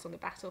she was on the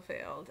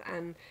battlefield,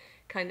 and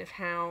kind of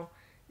how...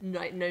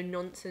 like no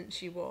nonsense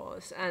she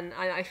was, and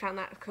I found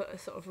that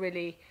sort of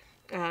really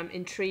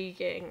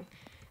intriguing.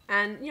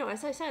 And, you know,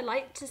 as I say,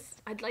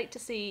 I'd like to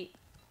see,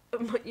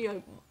 you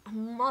know, a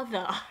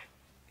mother,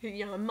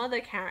 you know, a mother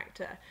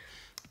character,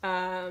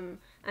 and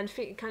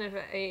kind of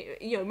a,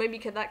 you know, maybe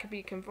that could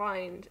be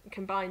combined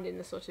in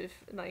the sort of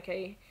like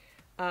a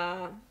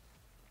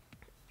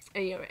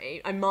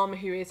mum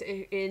who is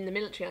in the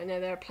military. I know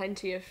there are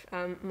plenty of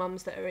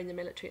mums that are in the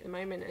military at the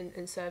moment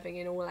and serving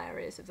in all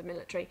areas of the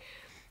military.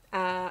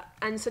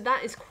 And so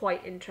that is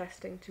quite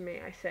interesting to me,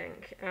 I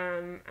think,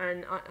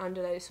 and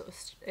under those sort of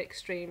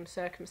extreme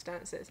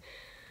circumstances.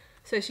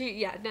 So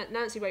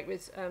Nancy Wake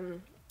was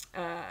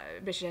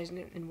British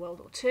agent in World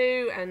War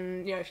II,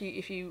 and, you know,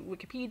 if you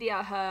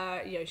Wikipedia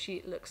her, you know,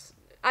 she looks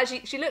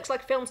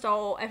like a film star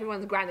or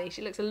everyone's granny.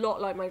 She looks a lot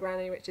like my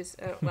granny, which is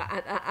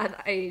at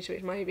that age,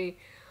 which may be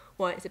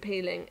why it's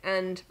appealing.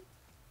 And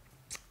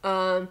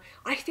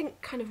I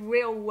think kind of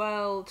real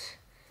world.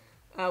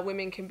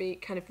 Women can be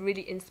kind of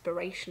really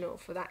inspirational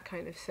for that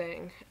kind of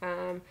thing.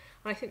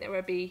 I think there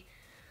would be...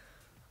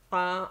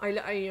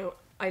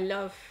 I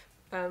love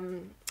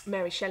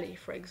Mary Shelley,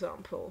 for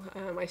example.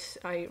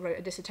 I wrote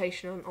a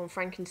dissertation on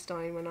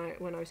Frankenstein when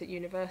I was at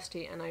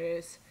university, and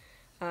I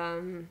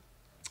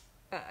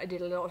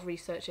did a lot of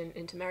research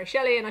into Mary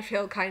Shelley, and I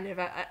feel kind of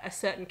a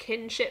certain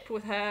kinship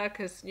with her,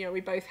 because, you know,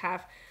 we both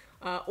have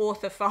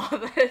author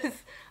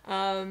fathers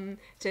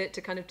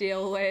to kind of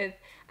deal with,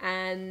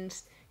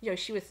 and...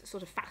 she was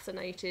sort of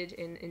fascinated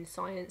in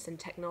science and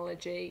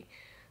technology,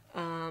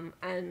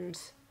 and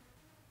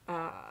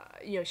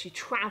she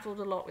travelled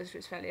a lot, which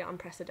was fairly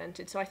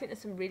unprecedented. So I think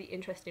there's some really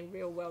interesting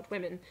real world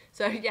women.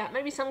 So yeah,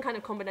 maybe some kind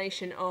of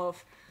combination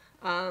of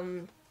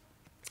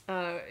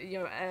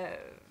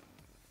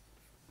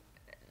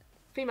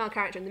female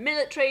character in the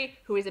military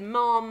who is a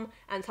mom,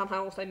 and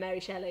somehow also Mary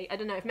Shelley. I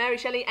don't know if Mary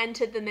Shelley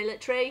entered the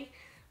military,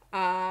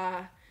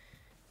 kind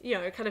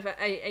of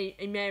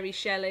a Mary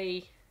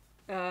Shelley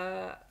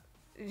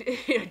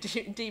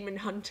demon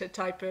hunter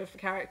type of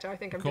character. I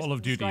think I'm Call just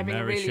of Duty, describing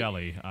Mary really...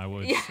 Shelley. I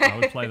would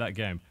play that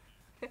game.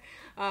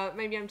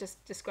 Maybe I'm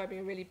just describing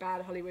a really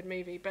bad Hollywood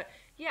movie, but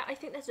yeah, I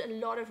think there's a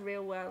lot of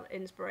real world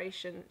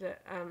inspiration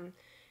that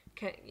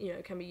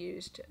can be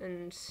used.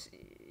 And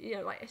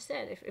like I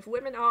said, if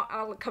women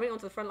are coming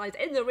onto the front lines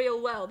in the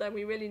real world, then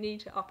we really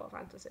need to up our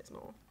fantasies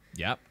more.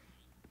 Yep,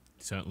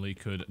 certainly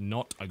could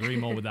not agree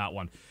more with that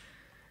one.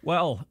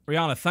 Well,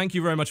 Rhianna, thank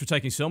you very much for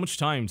taking so much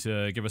time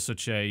to give us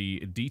such a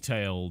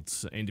detailed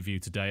interview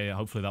today.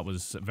 Hopefully that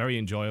was very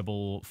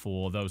enjoyable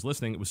for those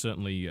listening. It was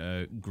certainly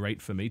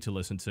great for me to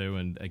listen to.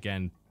 And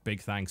again, big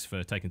thanks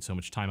for taking so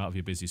much time out of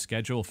your busy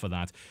schedule for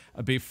that.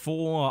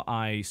 Before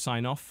I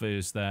sign off,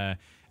 is there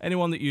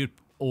anyone that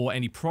or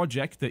any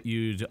project that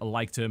you'd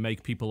like to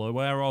make people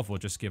aware of, or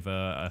just give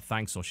a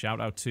thanks or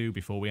shout out to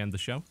before we end the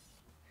show?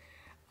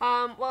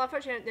 Well,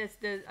 unfortunately,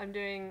 I'm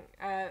doing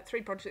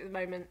 3 projects at the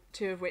moment,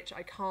 2 of which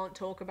I can't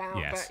talk about.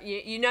 Yes. But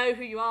you know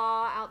who you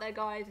are out there,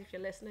 guys, if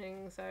you're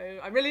listening. So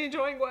I'm really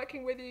enjoying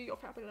working with you. You're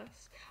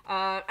fabulous.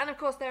 And of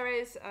course, there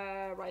is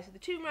Rise of the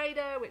Tomb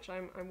Raider, which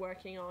I'm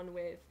working on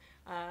with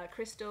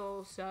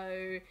Crystal.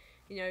 So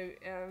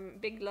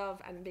big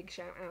love and big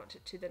shout out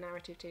to the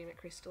narrative team at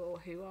Crystal,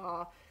 who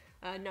are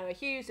Noah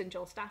Hughes and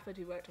Joel Stafford,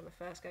 who worked on the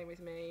first game with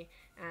me,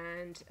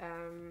 and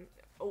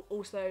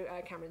also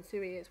Cameron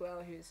Suey as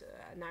well, who's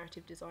a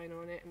narrative designer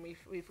on it, and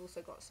we've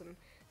also got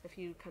a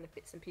few kind of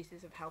bits and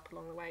pieces of help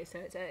along the way. So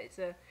it's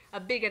a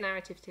bigger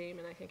narrative team,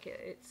 and I think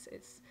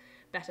it's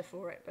better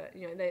for it. But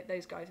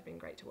those guys have been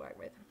great to work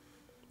with.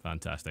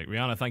 Fantastic,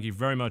 Rhianna. Thank you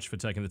very much for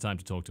taking the time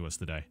to talk to us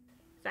today.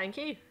 Thank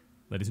you.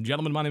 Ladies and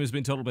gentlemen, my name has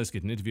been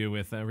TotalBiscuit, an interview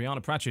with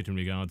Rhianna Pratchett in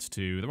regards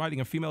to the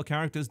writing of female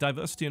characters,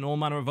 diversity, and all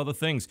manner of other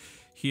things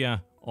here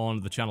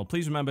on the channel.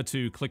 Please remember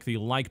to click the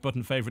like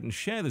button, favorite, and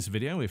share this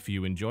video if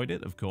you enjoyed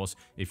it. Of course,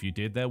 if you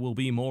did, there will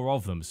be more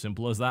of them.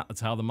 Simple as that.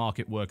 That's how the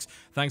market works.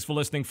 Thanks for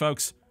listening,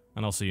 folks,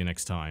 and I'll see you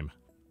next time.